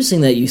it's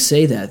interesting that you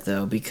say that,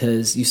 though,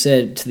 because you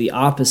said to the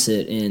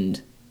opposite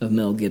end of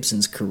Mel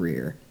Gibson's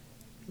career.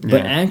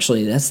 But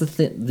actually, that's the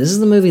thing. This is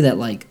the movie that,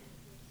 like,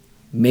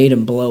 made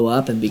him blow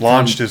up and become...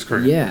 launched his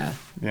career. Yeah.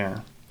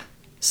 Yeah.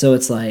 So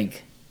it's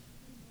like,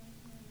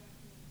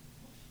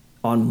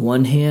 on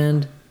one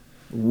hand,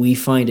 we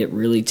find it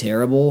really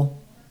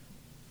terrible.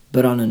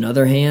 But on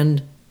another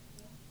hand,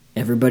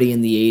 everybody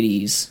in the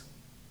 80s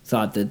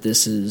thought that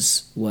this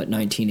is what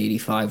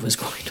 1985 was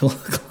going to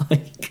look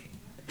like.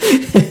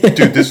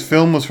 Dude, this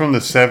film was from the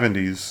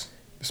 70s.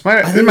 It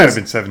might have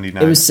been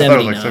 79. It was 79.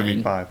 I thought it was like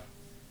 75.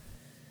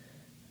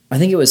 I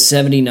think it was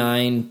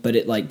 79, but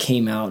it like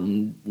came out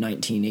in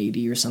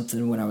 1980 or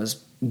something when I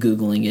was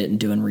Googling it and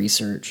doing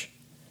research.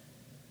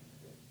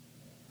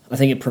 I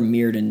think it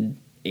premiered in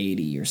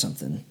 80 or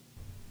something.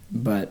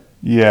 But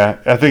yeah,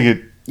 I think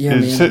it... Yeah,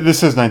 this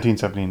says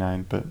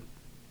 1979, but...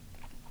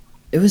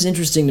 It was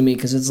interesting to me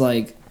because it's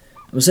like,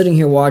 I'm sitting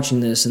here watching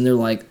this and they're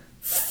like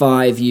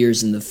 5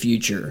 years in the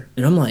future.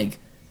 And I'm like,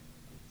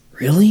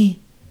 really?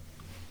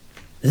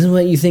 This is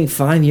what you think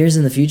 5 years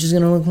in the future is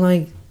going to look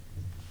like?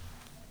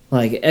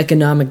 Like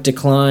economic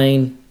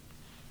decline,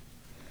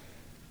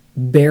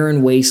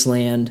 barren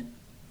wasteland.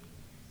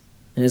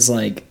 And it's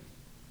like,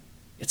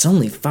 it's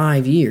only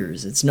 5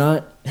 years. It's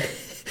not,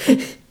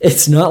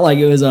 it's not like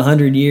it was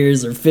 100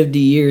 years or 50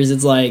 years.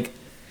 It's like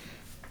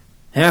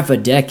half a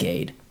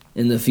decade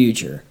in the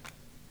future.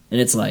 And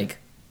it's like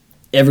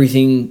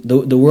everything,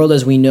 the world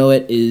as we know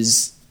it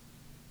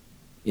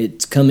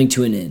it's coming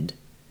to an end.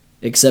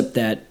 Except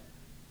that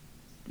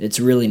it's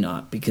really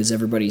not, because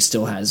everybody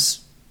still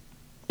has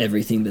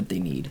everything that they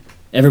need.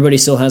 Everybody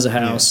still has a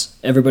house.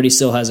 Yeah. Everybody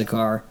still has a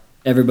car.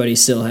 Everybody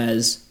still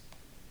has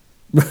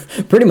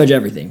pretty much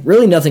everything.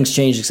 Really nothing's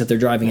changed except they're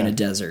driving in a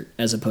desert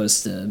as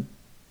opposed to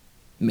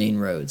main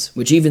roads,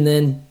 which even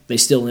then they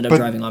still end up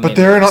driving on main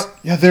roads.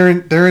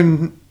 But they're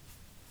in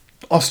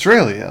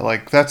Australia.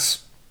 Like,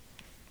 that's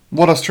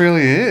what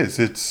Australia is.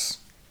 It's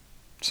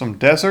some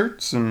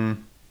deserts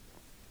and...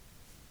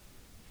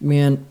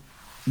 Man,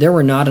 there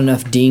were not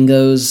enough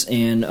dingoes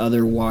and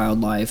other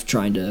wildlife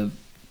trying to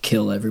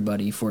kill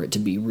everybody for it to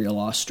be real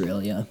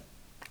Australia.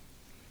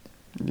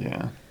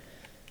 Yeah.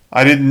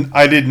 I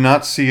did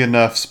not see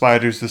enough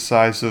spiders the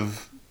size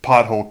of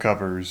pothole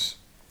covers.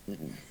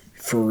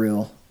 For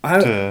real.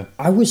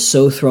 I was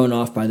so thrown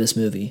off by this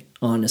movie,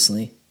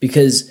 honestly,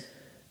 because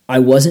I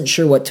wasn't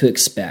sure what to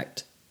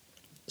expect.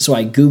 So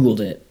I Googled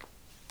it,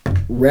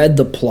 read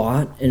the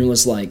plot, and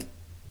was like,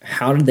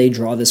 how did they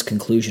draw this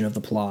conclusion of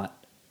the plot?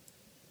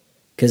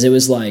 Because it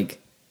was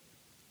like,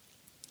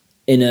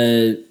 in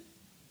a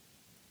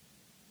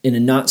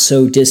not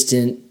so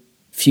distant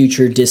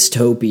future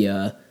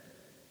dystopia,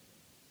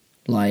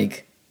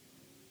 like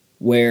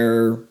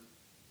where,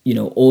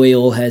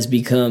 oil has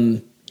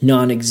become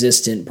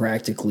non-existent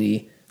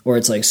practically, or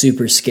it's like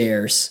super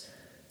scarce,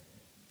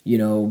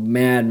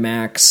 Mad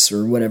Max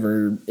or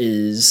whatever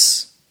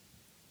is,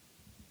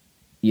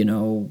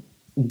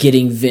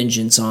 getting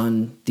vengeance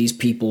on these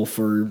people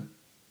for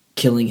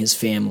killing his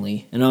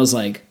family. And I was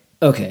like,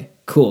 okay,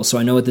 cool. So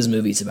I know what this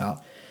movie's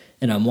about.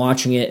 And I'm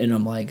watching it and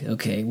I'm like,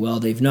 okay, well,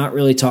 they've not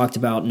really talked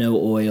about no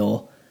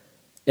oil.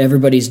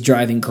 Everybody's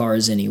driving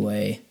cars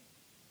anyway.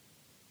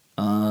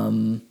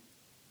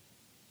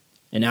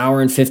 An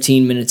hour and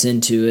 15 minutes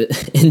into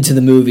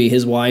the movie,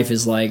 his wife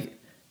is like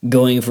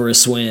going for a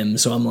swim.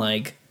 So I'm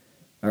like,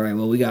 all right,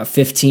 well, we got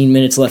 15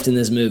 minutes left in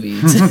this movie.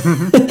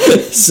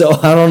 So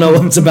I don't know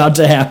what's about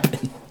to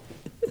happen.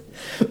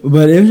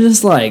 But it was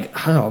just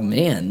like, oh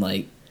man,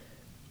 like,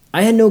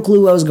 I had no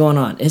clue what was going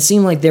on. It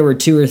seemed like there were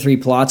 2 or 3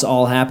 plots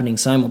all happening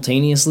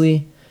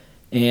simultaneously,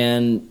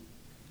 and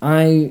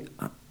I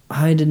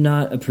did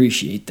not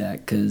appreciate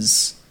that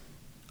because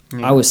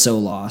I was so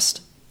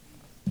lost.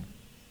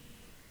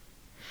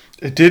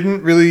 It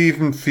didn't really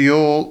even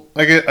feel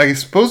like it. I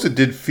suppose it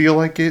did feel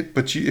like it,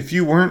 but if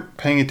you weren't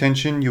paying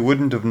attention, you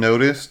wouldn't have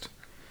noticed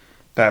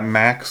that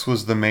Max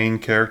was the main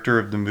character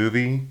of the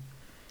movie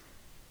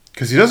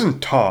because he doesn't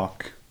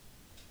talk.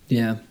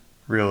 Yeah.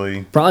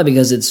 Really. Probably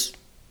because it's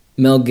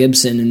Mel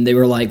Gibson, and they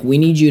were like, we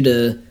need you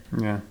to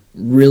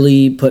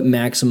really put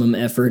maximum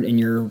effort in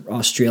your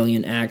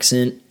Australian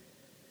accent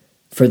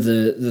for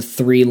the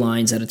 3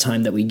 lines at a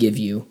time that we give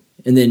you,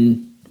 and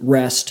then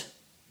rest,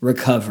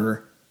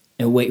 recover,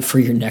 and wait for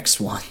your next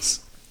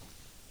ones.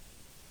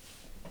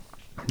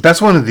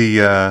 That's one of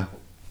the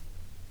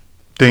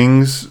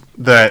things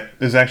that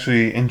is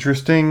actually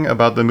interesting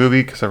about the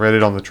movie, because I read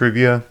it on the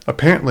trivia.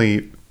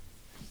 Apparently,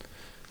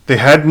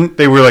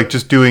 they were like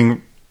just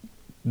doing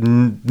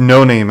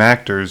no-name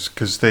actors,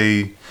 because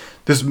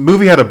this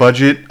movie had a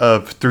budget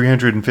of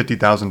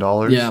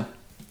 $350,000. Yeah.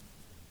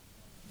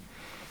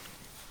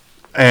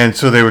 And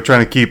so they were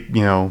trying to keep,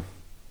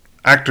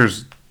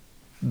 actors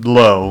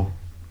low.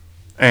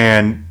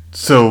 And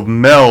so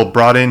Mel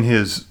brought in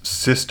his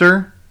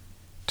sister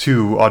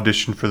to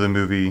audition for the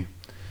movie.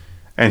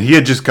 And he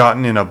had just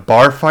gotten in a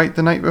bar fight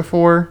the night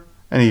before.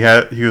 And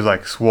he was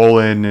like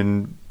swollen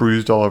and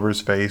bruised all over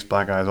his face,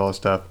 black eyes, all that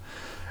stuff.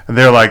 And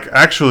they're like,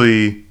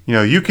 actually,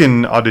 you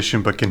can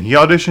audition, but can he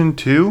audition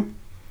too?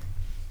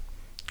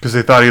 Because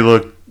they thought he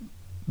looked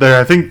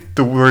there. I think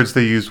the words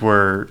they used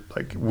were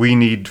like, "We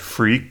need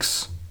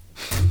freaks."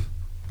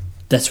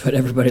 That's what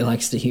everybody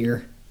likes to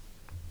hear.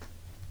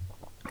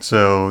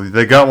 So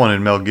they got one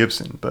in Mel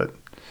Gibson, but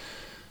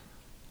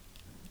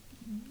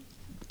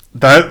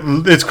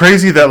it's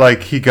crazy that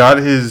like he got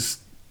his,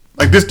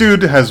 like, this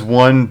dude has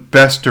won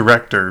Best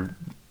Director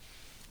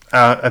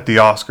at the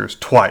Oscars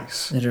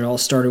twice. And it all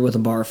started with a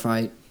bar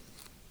fight.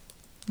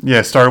 Yeah,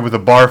 it started with a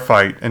bar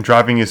fight and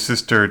driving his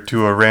sister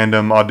to a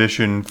random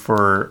audition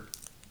for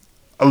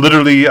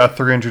literally a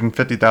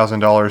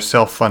 $350,000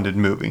 self-funded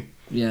movie.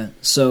 Yeah,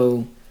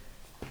 so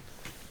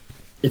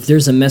if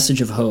there's a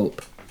message of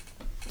hope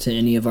to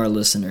any of our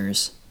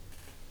listeners,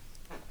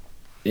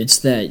 it's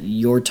that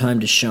your time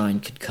to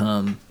shine could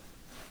come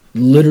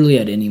literally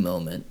at any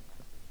moment.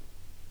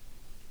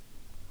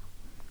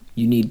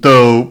 You need...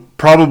 Though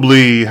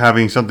probably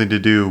having something to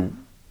do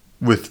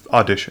with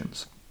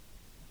auditions.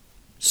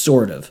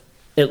 Sort of.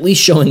 At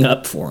least showing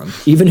up for them.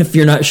 Even if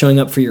you're not showing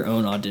up for your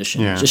own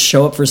audition. Yeah. Just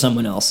show up for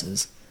someone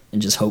else's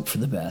and just hope for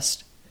the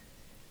best.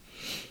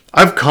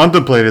 I've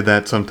contemplated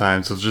that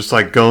sometimes. It's just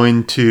like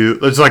going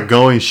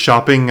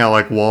shopping at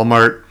like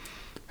Walmart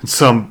and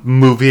some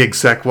movie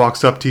exec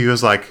walks up to you and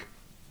is like,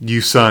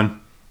 "You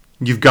son,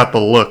 you've got the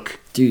look."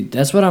 Dude,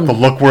 that's the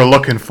look we're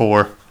looking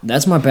for.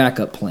 That's my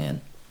backup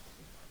plan.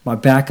 My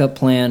backup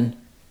plan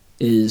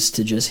is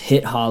to just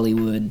hit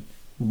Hollywood,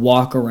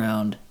 walk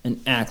around, and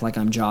act like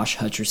I'm Josh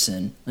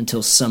Hutcherson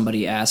until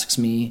somebody asks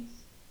me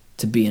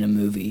to be in a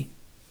movie.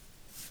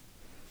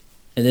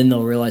 And then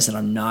they'll realize that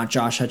I'm not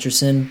Josh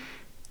Hutcherson,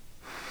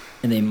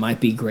 and they might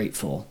be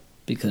grateful,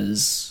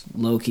 because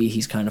low-key,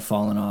 he's kind of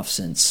fallen off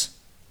since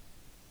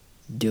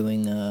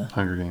doing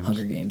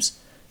Hunger Games.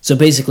 So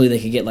basically, they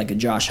could get like a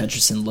Josh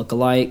Hutcherson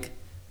lookalike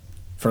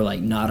for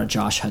like not a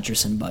Josh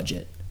Hutcherson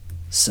budget.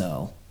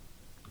 So...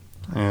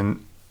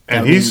 And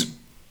I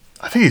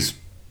think he's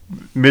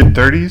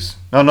mid-30s.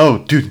 No,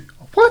 dude.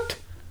 What?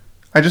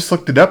 I just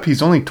looked it up.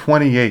 He's only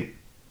 28.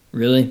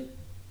 Really?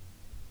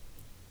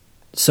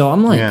 So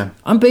I'm like, yeah.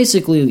 I'm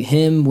basically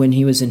him when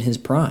he was in his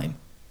prime.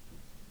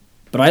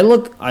 But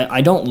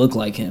I don't look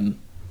like him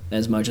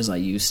as much as I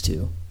used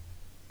to.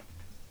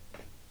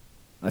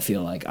 I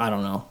feel like. I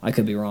don't know. I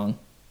could be wrong.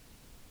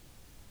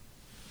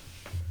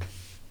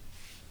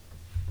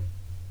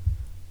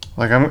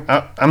 Like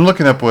I'm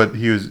looking up what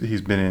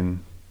he's been in.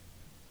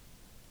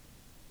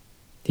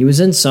 He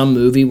was in some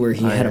movie where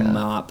he had a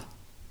mop.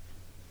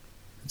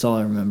 That's all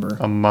I remember.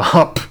 A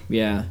mop?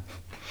 Yeah.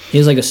 He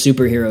was like a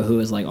superhero who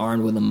was like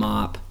armed with a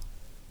mop.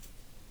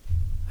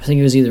 I think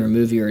it was either a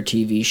movie or a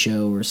TV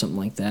show or something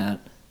like that.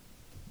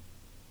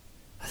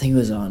 I think it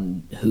was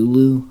on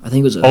Hulu. I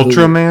think it was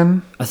Ultraman?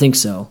 Hulu. I think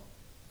so.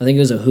 I think it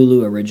was a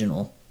Hulu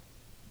original.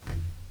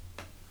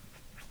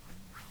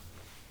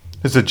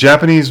 It's a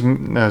Japanese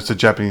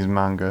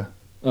manga.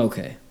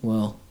 Okay,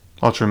 well.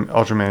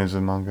 Ultraman is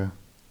a manga.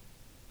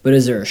 But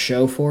is there a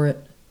show for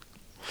it?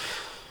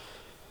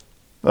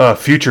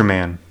 Future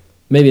Man.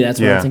 Maybe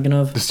that's what I'm thinking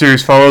of. The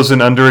series follows an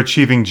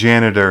underachieving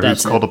janitor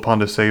who's called upon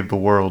to save the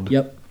world.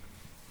 Yep.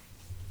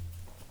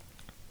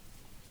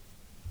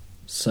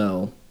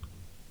 So,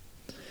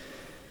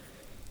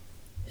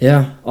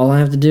 yeah, all I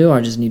have to do,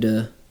 I need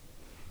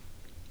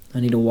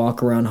to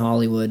walk around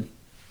Hollywood.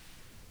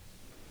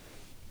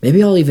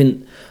 Maybe I'll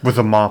even with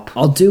a mop.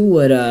 I'll do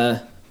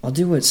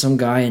what some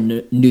guy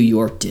in New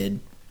York did,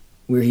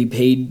 where he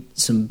paid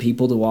some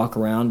people to walk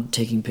around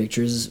taking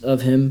pictures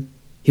of him.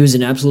 He was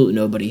an absolute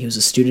nobody. He was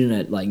a student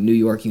at like New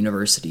York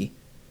University.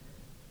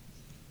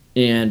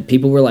 And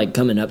people were like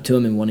coming up to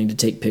him and wanting to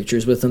take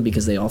pictures with him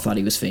because they all thought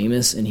he was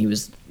famous, and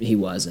he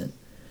wasn't.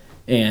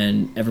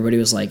 And everybody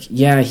was like,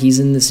 "Yeah, he's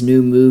in this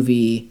new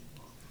movie."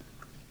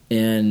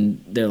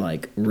 And they're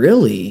like,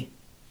 "Really?"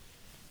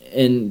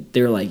 And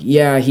they were like,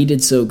 "Yeah, he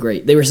did so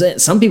great." They were saying,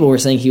 some people were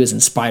saying he was in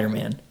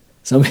Spider-Man.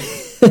 Some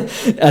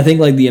I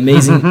think the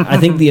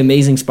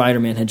Amazing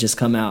Spider-Man had just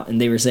come out, and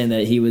they were saying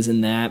that he was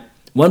in that.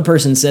 One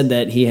person said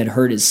that he had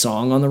heard his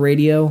song on the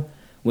radio,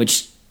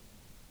 which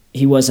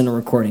he wasn't a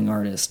recording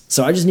artist.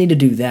 So I just need to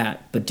do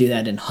that, but do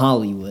that in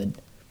Hollywood,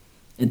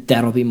 and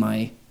that'll be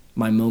my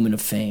moment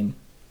of fame,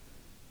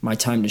 my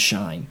time to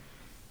shine.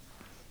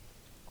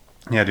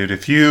 Yeah, dude,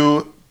 if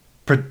you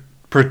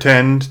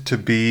pretend to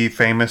be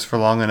famous for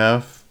long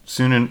enough,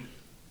 soon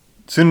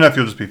Soon enough,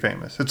 you'll just be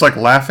famous. It's like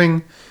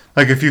laughing.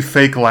 Like if you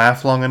fake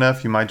laugh long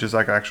enough, you might just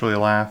like actually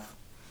laugh.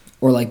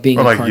 Or like being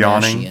or a like Kardashian.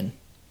 Yawning.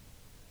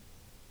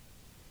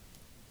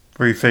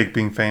 Where you fake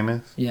being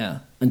famous. Yeah,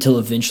 until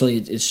eventually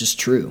it's just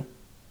true.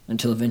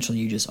 Until eventually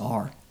you just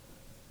are.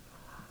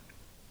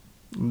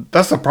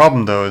 That's the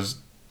problem, though, is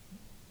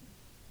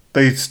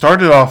they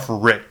started off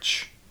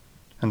rich,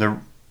 and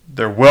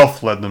their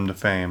wealth led them to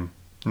fame,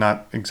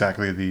 not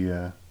exactly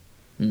the.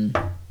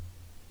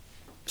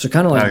 So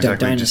kind of like exactly Duck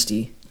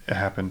Dynasty. It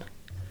happened.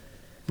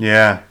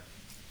 Yeah.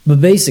 But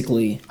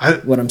basically,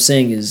 what I'm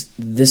saying is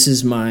this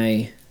is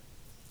my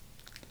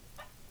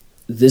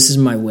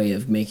way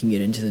of making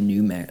it into the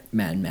new Mad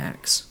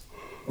Max,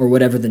 or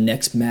whatever the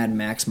next Mad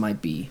Max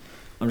might be.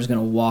 I'm just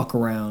gonna walk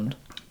around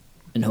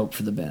and hope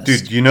for the best.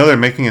 Dude, you know they're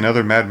making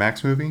another Mad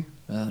Max movie?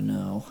 Oh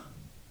no.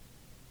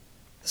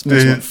 This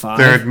makes what, 5?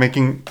 They're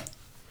making.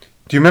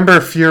 Do you remember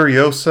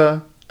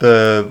Furiosa,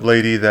 the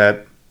lady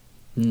that?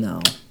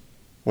 No.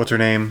 What's her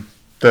name?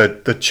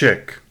 The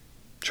chick,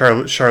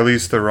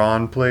 Charlize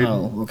Theron played.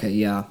 Oh, okay,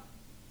 yeah.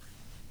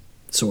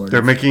 Sort of.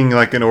 They're making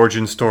like an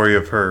origin story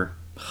of her.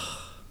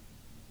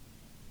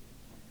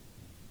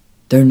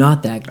 They're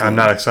not that good. I'm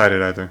not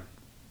excited either.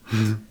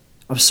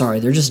 I'm sorry,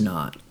 they're just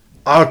not.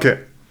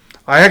 Okay.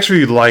 I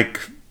actually like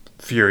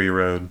Fury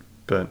Road,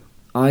 but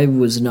I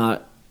was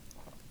not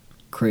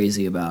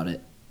crazy about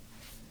it.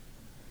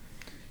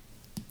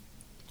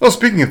 Well,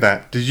 speaking of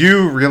that, did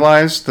you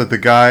realize that the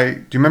guy... Do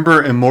you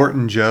remember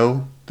Immortan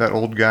Joe? That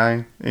old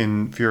guy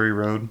in Fury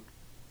Road?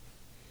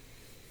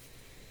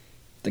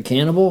 The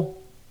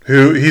cannibal?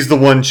 He's the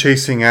one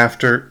chasing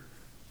after...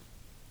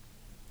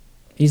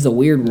 He's the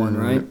weird one,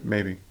 right?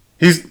 Maybe.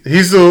 He's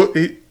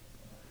the...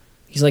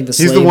 He's like the He's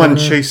slave the one owner.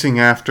 chasing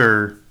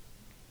after...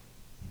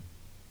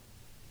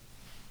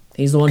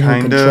 He's the one who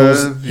Kind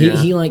controls... of, yeah.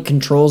 He like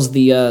controls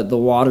the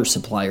water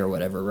supply or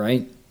whatever,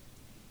 right?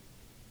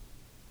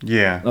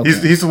 Yeah. Okay.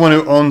 He's the one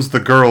who owns the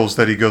girls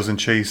that he goes and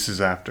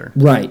chases after.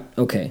 Right,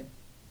 okay.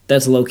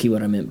 That's low-key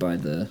what I meant by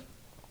the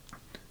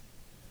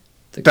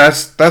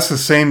That's the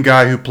same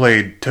guy who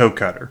played Toe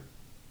Cutter.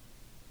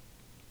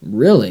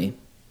 Really?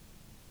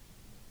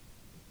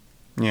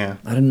 Yeah.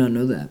 I did not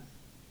know that.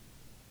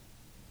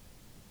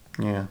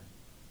 Yeah.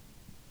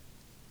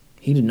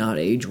 He did not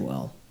age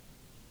well.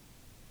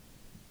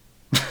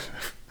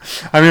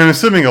 I mean, I'm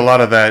assuming a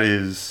lot of that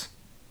is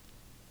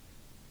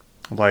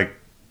like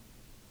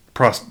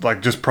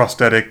just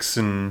prosthetics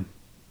and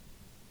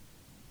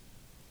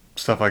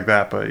stuff like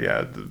that. But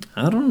yeah,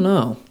 I don't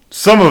know.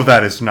 some of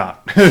that is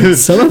not.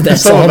 Some of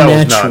that's some all of that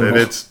was not, natural. and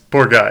it's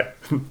poor guy.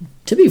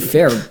 To be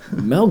fair,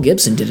 Mel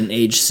Gibson didn't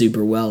age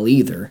super well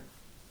either.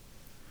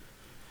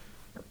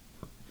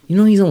 You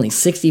know he's only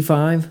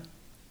 65?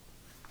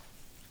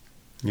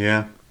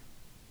 Yeah.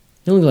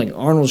 He looks like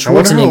Arnold I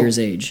wonder how- Schwarzenegger's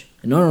age.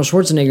 And Arnold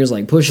Schwarzenegger's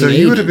like pushing So 80.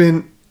 he would have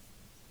been,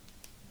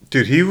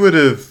 dude. He would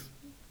have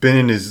been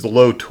in his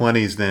low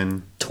 20s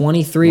then.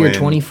 23 or when-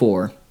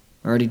 24.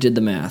 I already did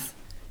the math.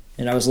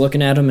 And I was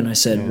looking at him and I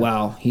said, Yeah.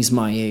 wow, he's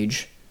my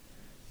age.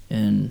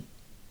 And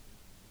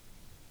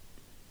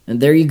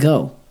there you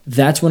go.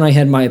 That's when I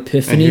had my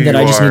epiphany here that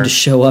I you just are. need to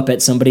show up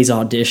at somebody's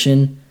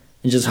audition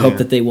and just hope Yeah.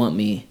 that they want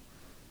me.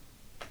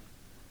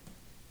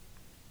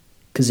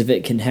 Because if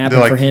it can happen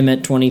They're like- for him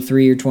at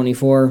 23 or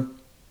 24,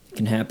 it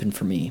can happen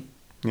for me.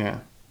 Yeah.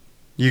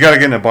 You got to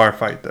get in a bar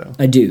fight though.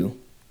 I do.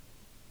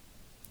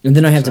 And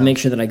then I have to So- make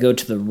sure that I go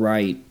to the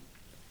right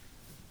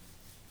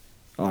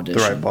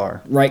audition. The right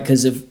bar. Right,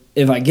 because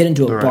if I get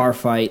into a The right- bar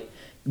fight,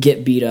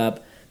 get beat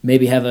up,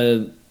 maybe have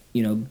a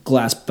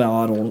glass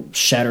bottle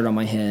shattered on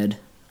my head,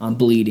 I'm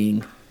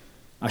bleeding,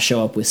 I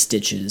show up with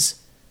stitches,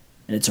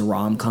 and it's a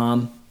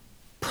rom-com,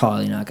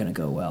 probably not going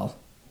to go well.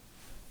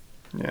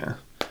 Yeah.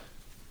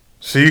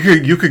 So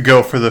you could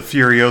go for the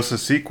Furiosa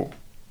sequel.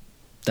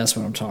 That's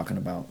what I'm talking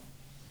about.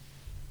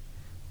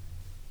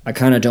 I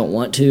kind of don't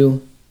want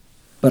to,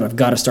 but I've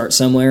got to start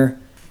somewhere.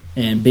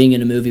 And being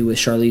in a movie with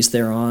Charlize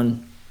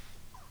Theron,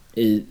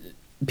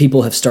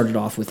 people have started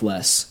off with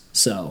less.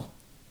 So,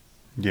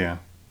 Yeah.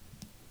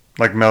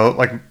 Like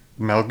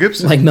Mel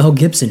Gibson. like Mel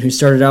Gibson, who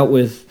started out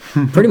with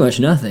pretty much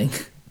nothing.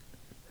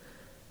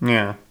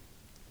 Yeah.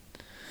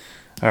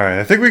 All right,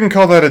 I think we can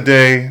call that a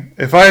day.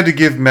 If I had to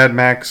give Mad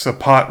Max a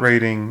pot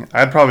rating,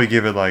 I'd probably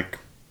give it like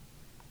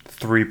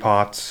 3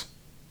 pots.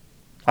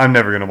 I'm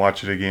never going to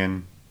watch it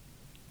again.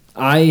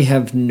 I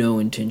have no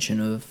intention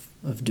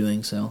of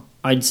doing so.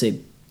 I'd say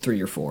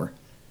 3 or 4.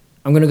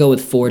 I'm going to go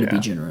with 4 to be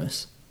Yeah.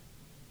 generous.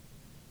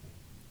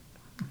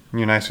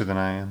 You're nicer than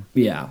I am.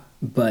 Yeah,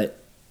 but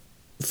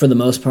for the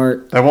most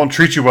part, That won't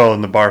treat you well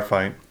in the bar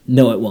fight.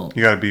 no, it won't.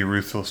 You got to be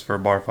ruthless for a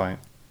bar fight.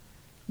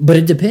 But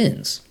it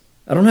depends.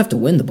 I don't have to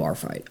win the bar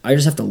fight. I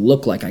just have to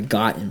look like I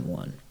got in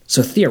one.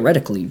 So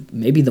theoretically,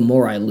 maybe the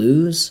more I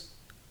lose,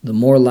 the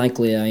more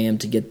likely I am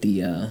to get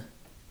the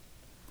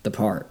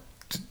part.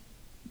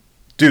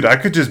 Dude, I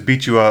could just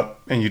beat you up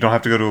and you don't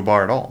have to go to a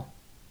bar at all.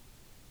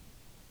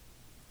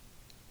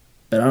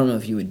 But I don't know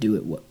if you would do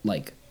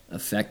it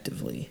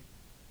effectively.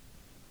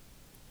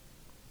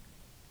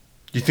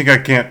 You think I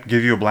can't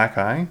give you a black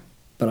eye?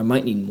 but I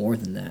might need more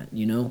than that,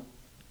 you know?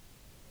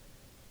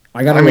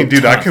 I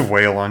could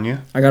wail on you.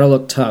 I gotta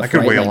look tough. I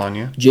could wail on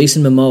you.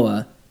 Jason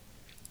Momoa,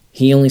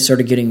 he only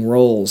started getting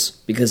roles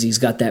because he's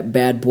got that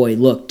bad boy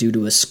look due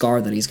to a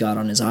scar that he's got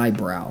on his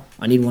eyebrow.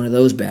 I need one of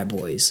those bad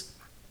boys.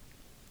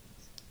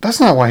 That's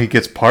not why he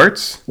gets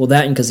parts. Well,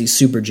 that and because he's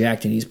super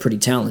jacked and he's pretty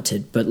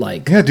talented, but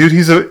like... Yeah, dude,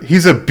 he's a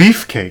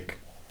beefcake.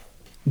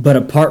 But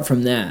apart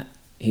from that,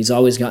 he's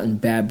always gotten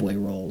bad boy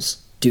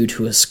roles due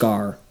to a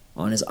scar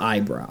on his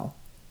eyebrow.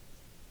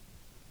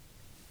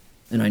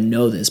 And I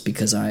know this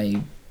because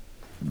I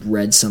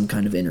read some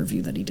kind of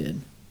interview that he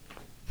did.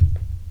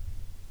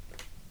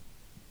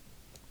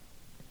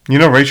 You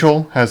know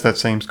Rachel has that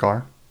same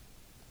scar?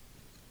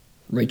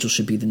 Rachel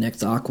should be the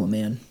next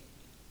Aquaman.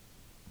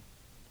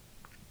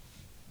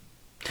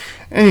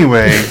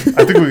 Anyway,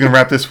 I think we can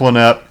wrap this one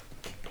up.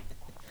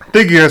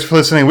 Thank you guys for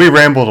listening. We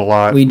rambled a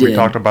lot. We did. We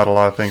talked about a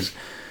lot of things.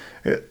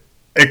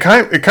 It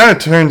kind of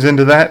turns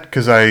into that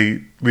because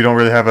we don't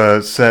really have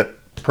a set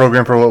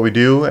program for what we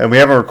do, and we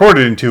haven't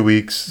recorded in 2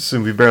 weeks,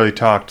 so we barely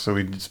talked. So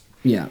we just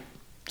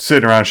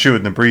sitting around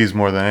shooting the breeze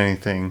more than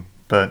anything.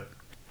 But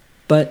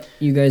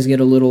you guys get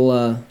a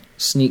little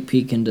sneak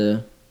peek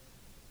into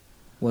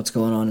what's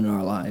going on in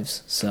our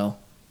lives. So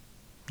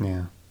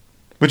yeah,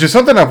 which is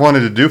something I've wanted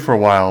to do for a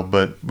while,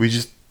 but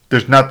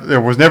there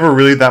was never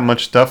really that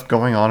much stuff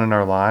going on in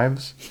our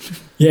lives.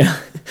 Yeah.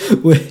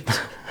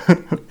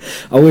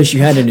 I wish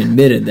you hadn't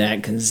admitted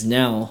that, because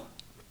now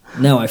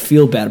I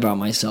feel bad about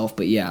myself,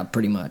 but yeah,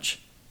 pretty much.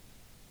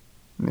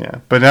 Yeah,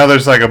 but now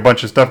there's like a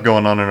bunch of stuff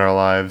going on in our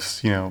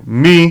lives. You know,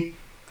 me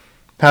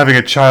having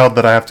a child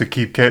that I have to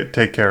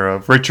take care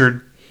of.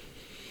 Richard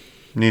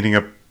needing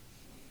a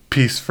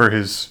piece for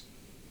his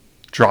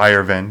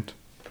dryer vent.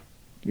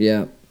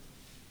 Yeah.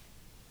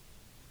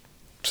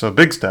 So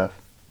big stuff.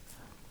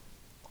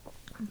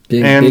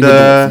 Big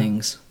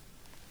things.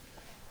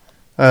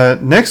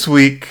 Next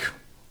week,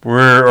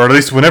 or at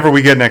least whenever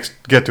we get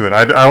to it.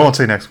 I won't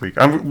say next week.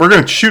 We're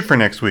going to shoot for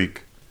next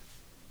week.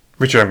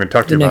 Richard, I'm going to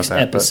talk to you about that. The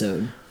next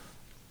episode.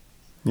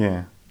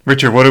 Yeah,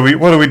 Richard, what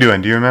are we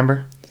doing? Do you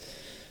remember?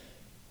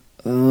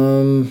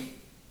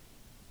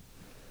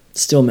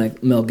 Still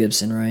Mel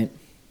Gibson, right?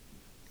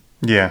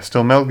 Yeah,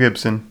 still Mel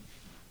Gibson.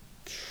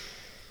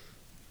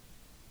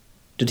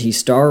 Did he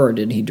star or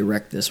did he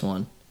direct this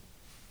one?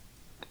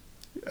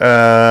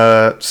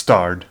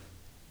 Starred.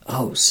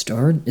 Oh,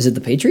 starred? Is it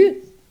The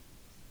Patriot?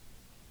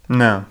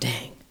 No.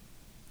 Dang.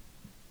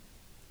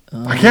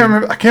 I can't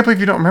remember. I can't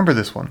believe you don't remember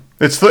this one.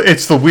 It's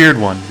the weird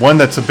one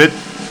that's a bit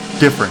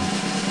different.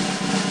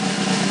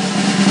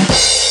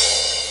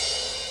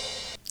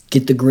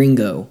 Get the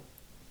Gringo.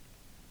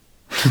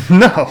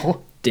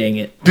 No. Dang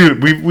it,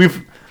 dude.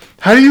 We've.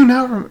 How do you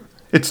now remember?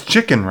 It's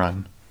Chicken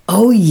Run.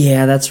 Oh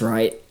yeah, that's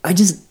right.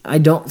 I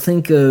don't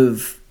think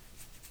of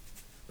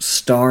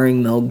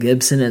starring Mel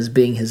Gibson as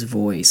being his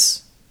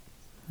voice.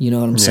 You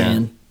know what I'm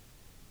saying?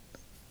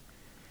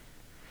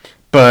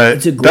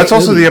 But that's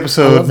also movie. the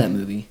episode. I love that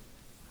movie.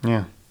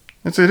 Yeah,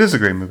 it is a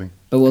great movie.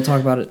 But we'll talk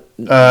about it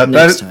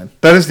next time.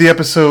 That is the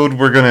episode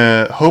we're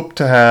gonna hope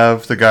to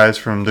have the guys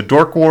from the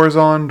Dork Wars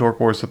on. Dork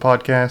Wars, the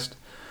podcast.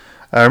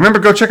 Remember,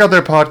 go check out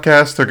their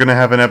podcast. They're gonna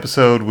have an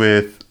episode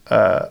with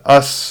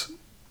us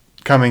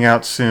coming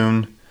out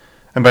soon,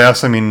 and by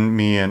us I mean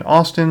me and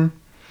Austin.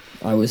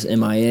 I was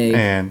MIA.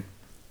 And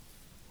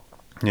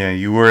yeah,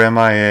 you were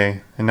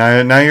MIA, and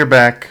now you're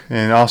back,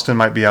 and Austin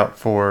might be out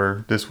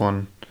for this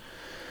one.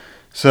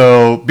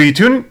 So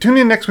tune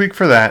in next week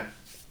for that.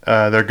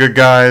 They're good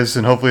guys,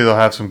 and hopefully they'll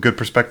have some good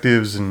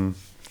perspectives and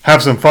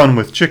have some fun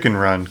with Chicken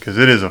Run, because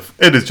it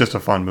is just a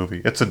fun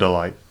movie. It's a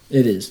delight.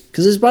 It is,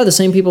 because it's by the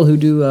same people who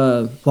do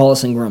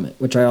Wallace and Gromit,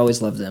 which I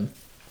always love them.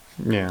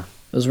 Yeah,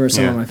 those were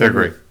some of my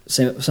favorite.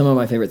 They're great. Some of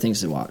my favorite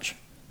things to watch.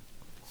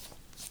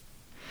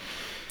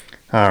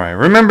 All right,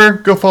 remember,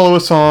 go follow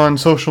us on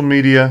social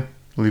media,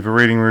 leave a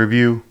rating and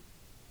review,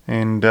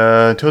 and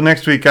until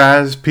next week,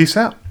 guys, peace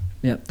out.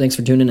 Yeah, thanks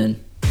for tuning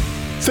in.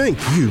 Thank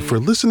you for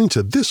listening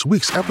to this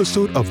week's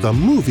episode of the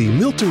Movie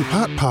Melting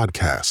Pot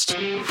Podcast.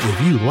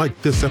 If you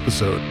liked this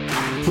episode,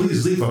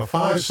 please leave a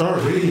 5-star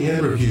rating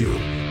and review.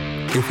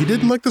 If you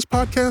didn't like this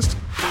podcast,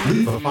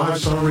 leave a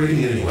 5-star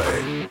rating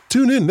anyway.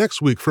 Tune in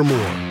next week for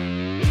more.